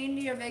 very are you mean. mean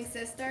to your big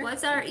sister?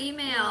 What's our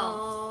email?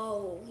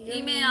 No. you're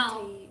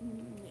Email.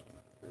 mean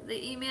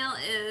The email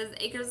is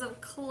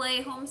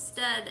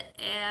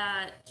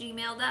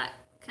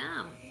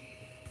acresofclayhomestead@gmail.com.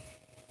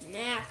 to-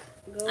 Mac,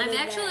 go I'm to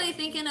actually bed.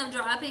 thinking of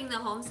dropping the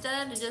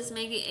homestead to just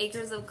make it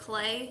Acres of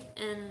Clay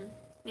and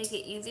make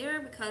it easier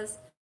because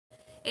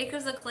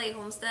Acres of Clay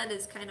Homestead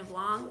is kind of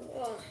long,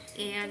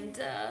 and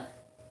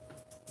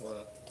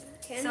What?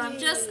 so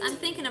I'm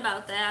thinking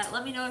about that.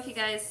 Let me know if you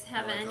guys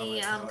have Like any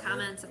how they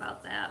comments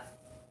about that.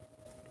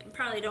 It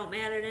probably don't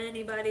matter to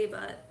anybody,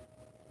 but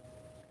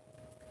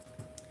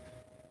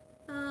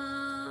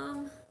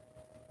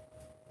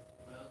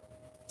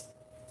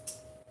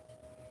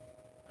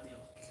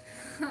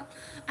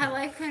I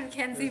like when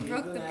Kenzie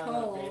broke the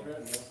pole.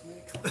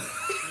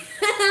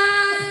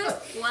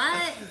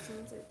 what?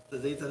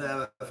 Does Ethan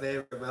have a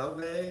favorite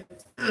milkmaid?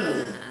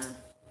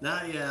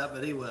 Not yet,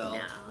 but he will.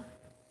 No.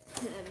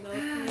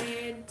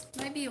 Milkmaid.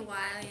 Might be a while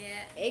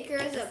yet.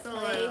 Acres of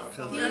play.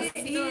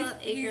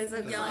 Acres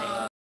of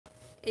Clay.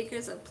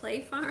 Acres of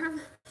Play Farm.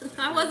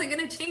 I wasn't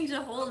gonna change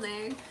the whole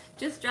name.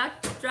 Just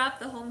drop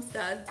the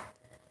homestead.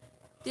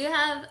 Do you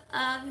have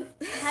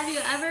you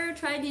ever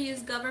tried to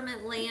use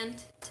government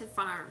land to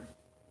farm?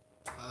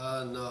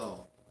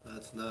 No.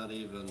 That's not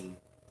even,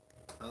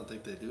 I don't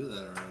think they do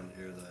that around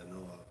here that I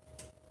know of.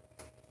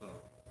 So.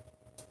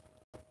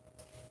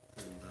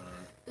 And,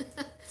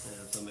 yeah,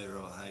 somebody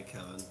wrote, hi,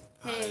 Kevin.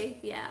 Hey,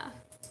 yeah.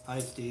 Hi,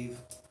 Steve.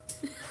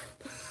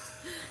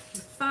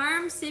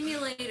 Farm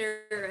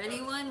simulator.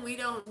 Anyone? We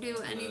don't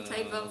do any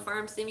type of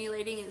farm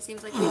simulating. It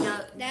seems like we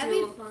That'd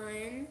be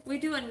fun. we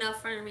do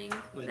enough farming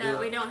We that do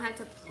we it. don't have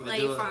to We play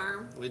do it-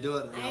 farm. We do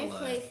it in I real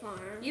play life.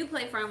 farm. You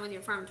play farm with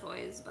your farm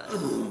toys, but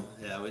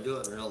Yeah, we do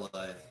it in real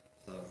life.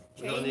 So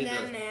we don't Train need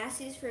them to.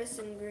 massies for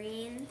some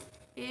green.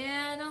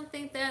 yeah, I don't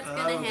think that's I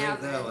gonna don't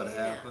happen. think that would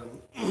happen.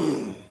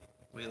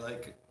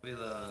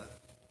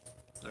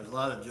 There's a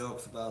lot of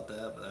jokes about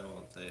that, but I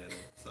won't say any.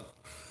 So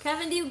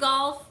Kevin, do you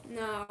golf?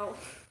 No.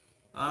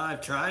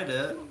 I've tried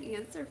it,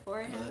 Answer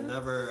for but it him.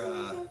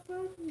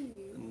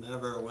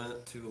 never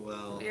went too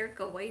well.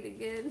 America, wait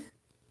again.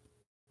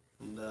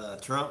 And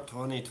Trump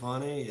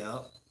 2020,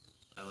 yep,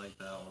 I like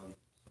that one.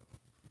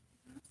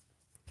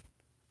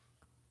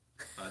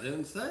 I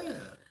didn't say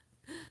it.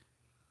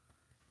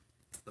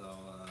 So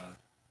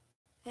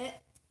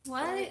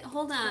What?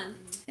 Hold on.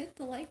 Hit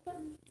the like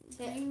button.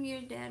 Bring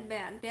your dad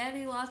back.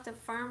 Daddy lost a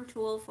farm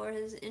tool for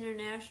his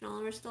international,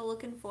 and we're still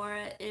looking for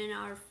it in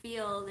our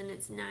field, and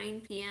it's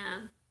 9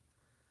 p.m.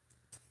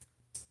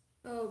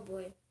 Oh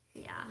boy.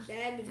 Yeah.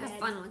 That'd be Have bad.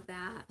 fun with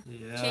that.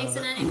 yeah.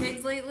 Chasing any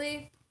pigs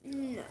lately?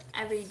 No.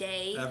 Every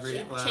day.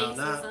 Well, Chases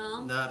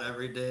them. not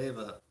every day,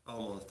 but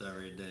almost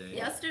every day.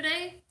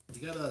 Yesterday?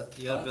 You gotta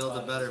build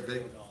a better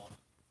pig.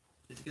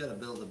 You gotta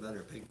build a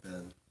better pig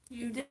pen. Do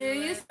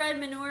you spread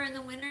manure in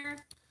the winter?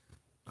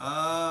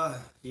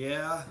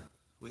 Yeah,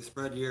 we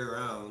spread year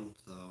round,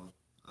 so,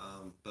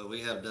 but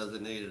we have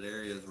designated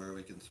areas where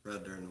we can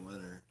spread during the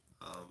winter,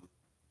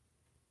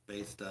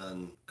 based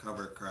on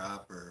cover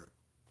crop or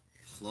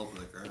slope of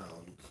the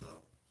ground, so,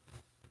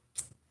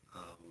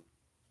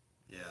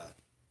 yeah.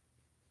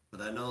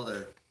 But I know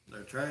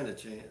they're trying to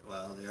change,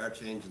 well, they are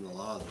changing the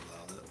laws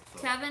about it, so.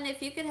 Kevin,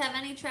 if you could have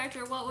any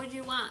tractor, what would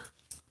you want?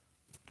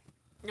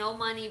 No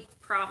money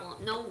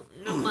problem. No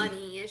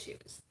money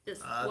issues.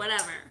 Just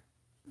whatever.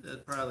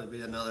 It'd probably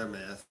be another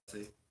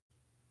Massey.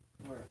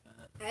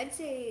 I'd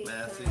say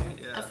Massey,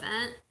 A yeah.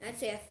 Fent? I'd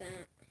say a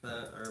Fent.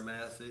 Or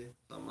Massey,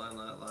 something on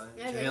that line.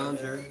 Yeah, they-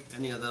 Challenger,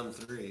 any of them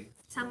three.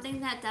 Something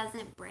that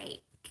doesn't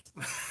break.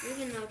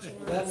 Even though she Then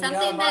wants. you Something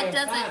gotta buy that a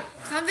doesn't- fan.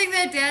 Something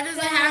that Dad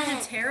doesn't have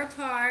Fent. to tear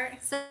apart.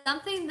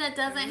 Something that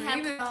doesn't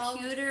have Rebuild.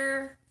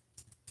 computer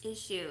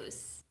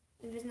issues.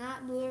 If it's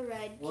not blue or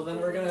red. Well, then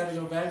we're gonna have to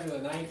go back to the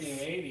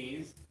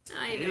 1980s.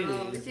 I know.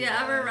 Really? Did you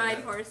ever ride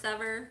horse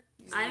ever?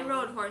 I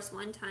rode horse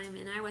one time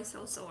and I was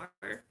so sore.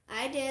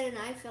 I did, and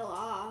I fell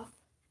off.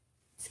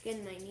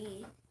 Skinned my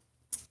knee.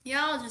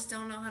 Y'all just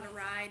don't know how to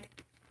ride.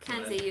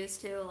 Kenzie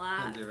used to a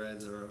lot. Kenzie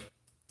rides the road.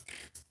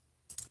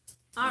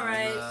 All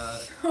right.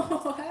 What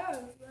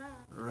was that?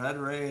 Red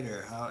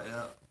Raider. How?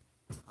 Yeah.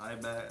 I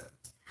bet.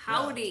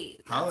 Howdy.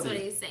 That's what Howdy.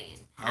 he's saying.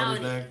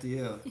 Howdy back to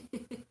you.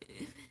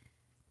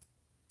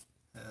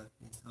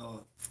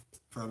 Oh,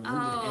 from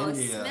Oh,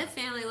 India. Smith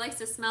family likes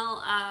the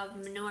smell of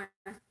manure.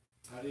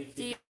 How do you Do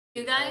keep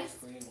you guys?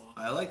 clean while-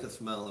 I like the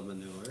smell of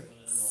manure.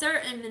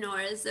 Certain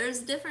manures. There's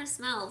different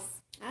smells.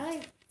 I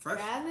like Fresh,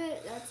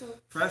 rabbit. That's okay.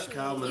 fresh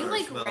cow manure. You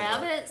like smells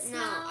rabbit No,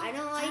 smell? I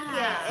don't like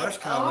Ah. it. Fresh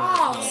It's cow manure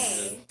all smells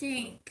hay. good.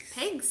 Stinks.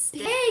 Pigs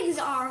stink. Pigs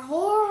are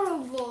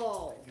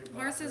horrible.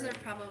 Horses are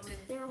probably.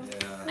 They're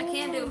Yeah. I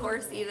can't do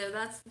horse either.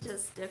 That's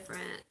just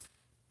different.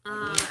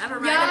 Ever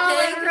Y'all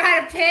ride a pig?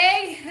 ride a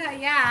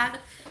pig? Yeah.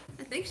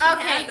 I think she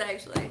Okay. has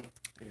actually.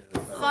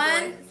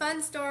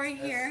 Fun story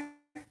here.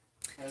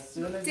 As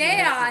soon as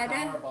Dad, he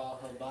hits the Powerball,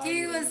 he'll buy He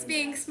you a was new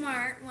being bike.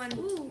 smart one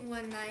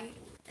night,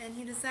 and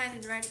he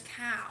decided to ride a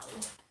cow.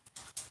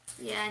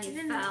 Yeah, and It you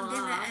didn't fell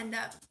off. end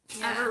up.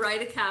 Ever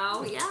ride a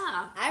cow? Yeah.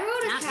 I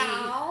rode Not a me.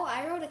 cow.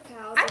 I rode a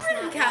cow. I've just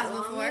ridden not cows that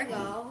long before.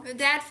 ago. My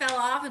dad fell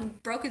off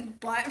and broke his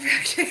butt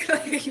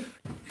practically.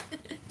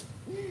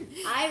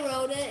 I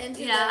rode it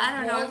into Yeah, the I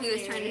don't know if he was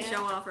whole trying to area.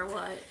 show off or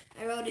what.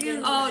 I rode it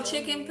into Oh, the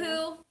chicken area.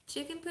 poo?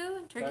 Chicken poo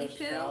and turkey Fresh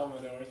poo? cow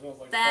manure smells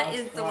like That fresh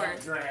is the cut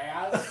worst.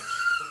 grass.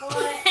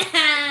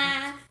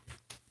 What?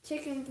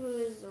 Chicken poo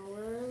is the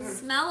worst.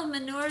 Smell of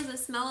manure is the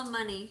smell of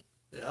money.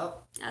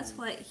 Yep. That's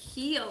what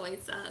he always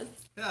says.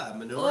 Yeah,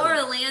 manure. Or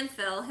a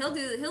landfill.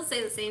 He'll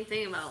say the same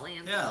thing about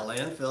landfill. Yeah,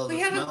 landfill. We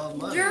The have a smell of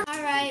money. germ-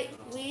 All right,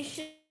 we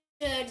should.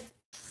 Yeah.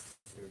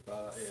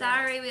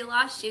 Sorry we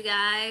lost you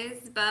guys,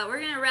 but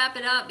we're gonna wrap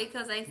it up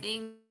because I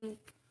think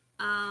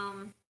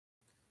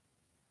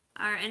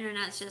our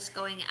internet's just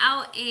going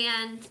out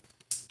and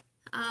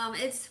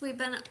we've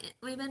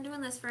been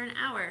doing this for an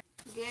hour.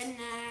 Good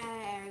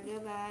night or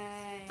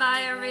goodbye.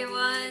 Bye, everybody.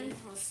 everyone.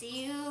 We'll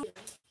see you.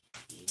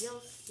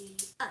 You'll see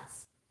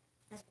us.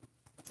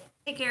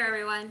 Take care,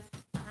 everyone.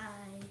 Bye.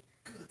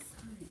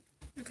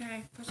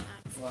 Okay, push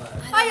that.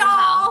 What? Bye,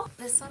 y'all.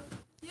 This one?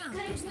 Yeah.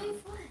 Good, it's really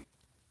fun.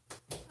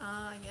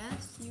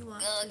 Yes, you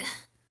want. Ugh.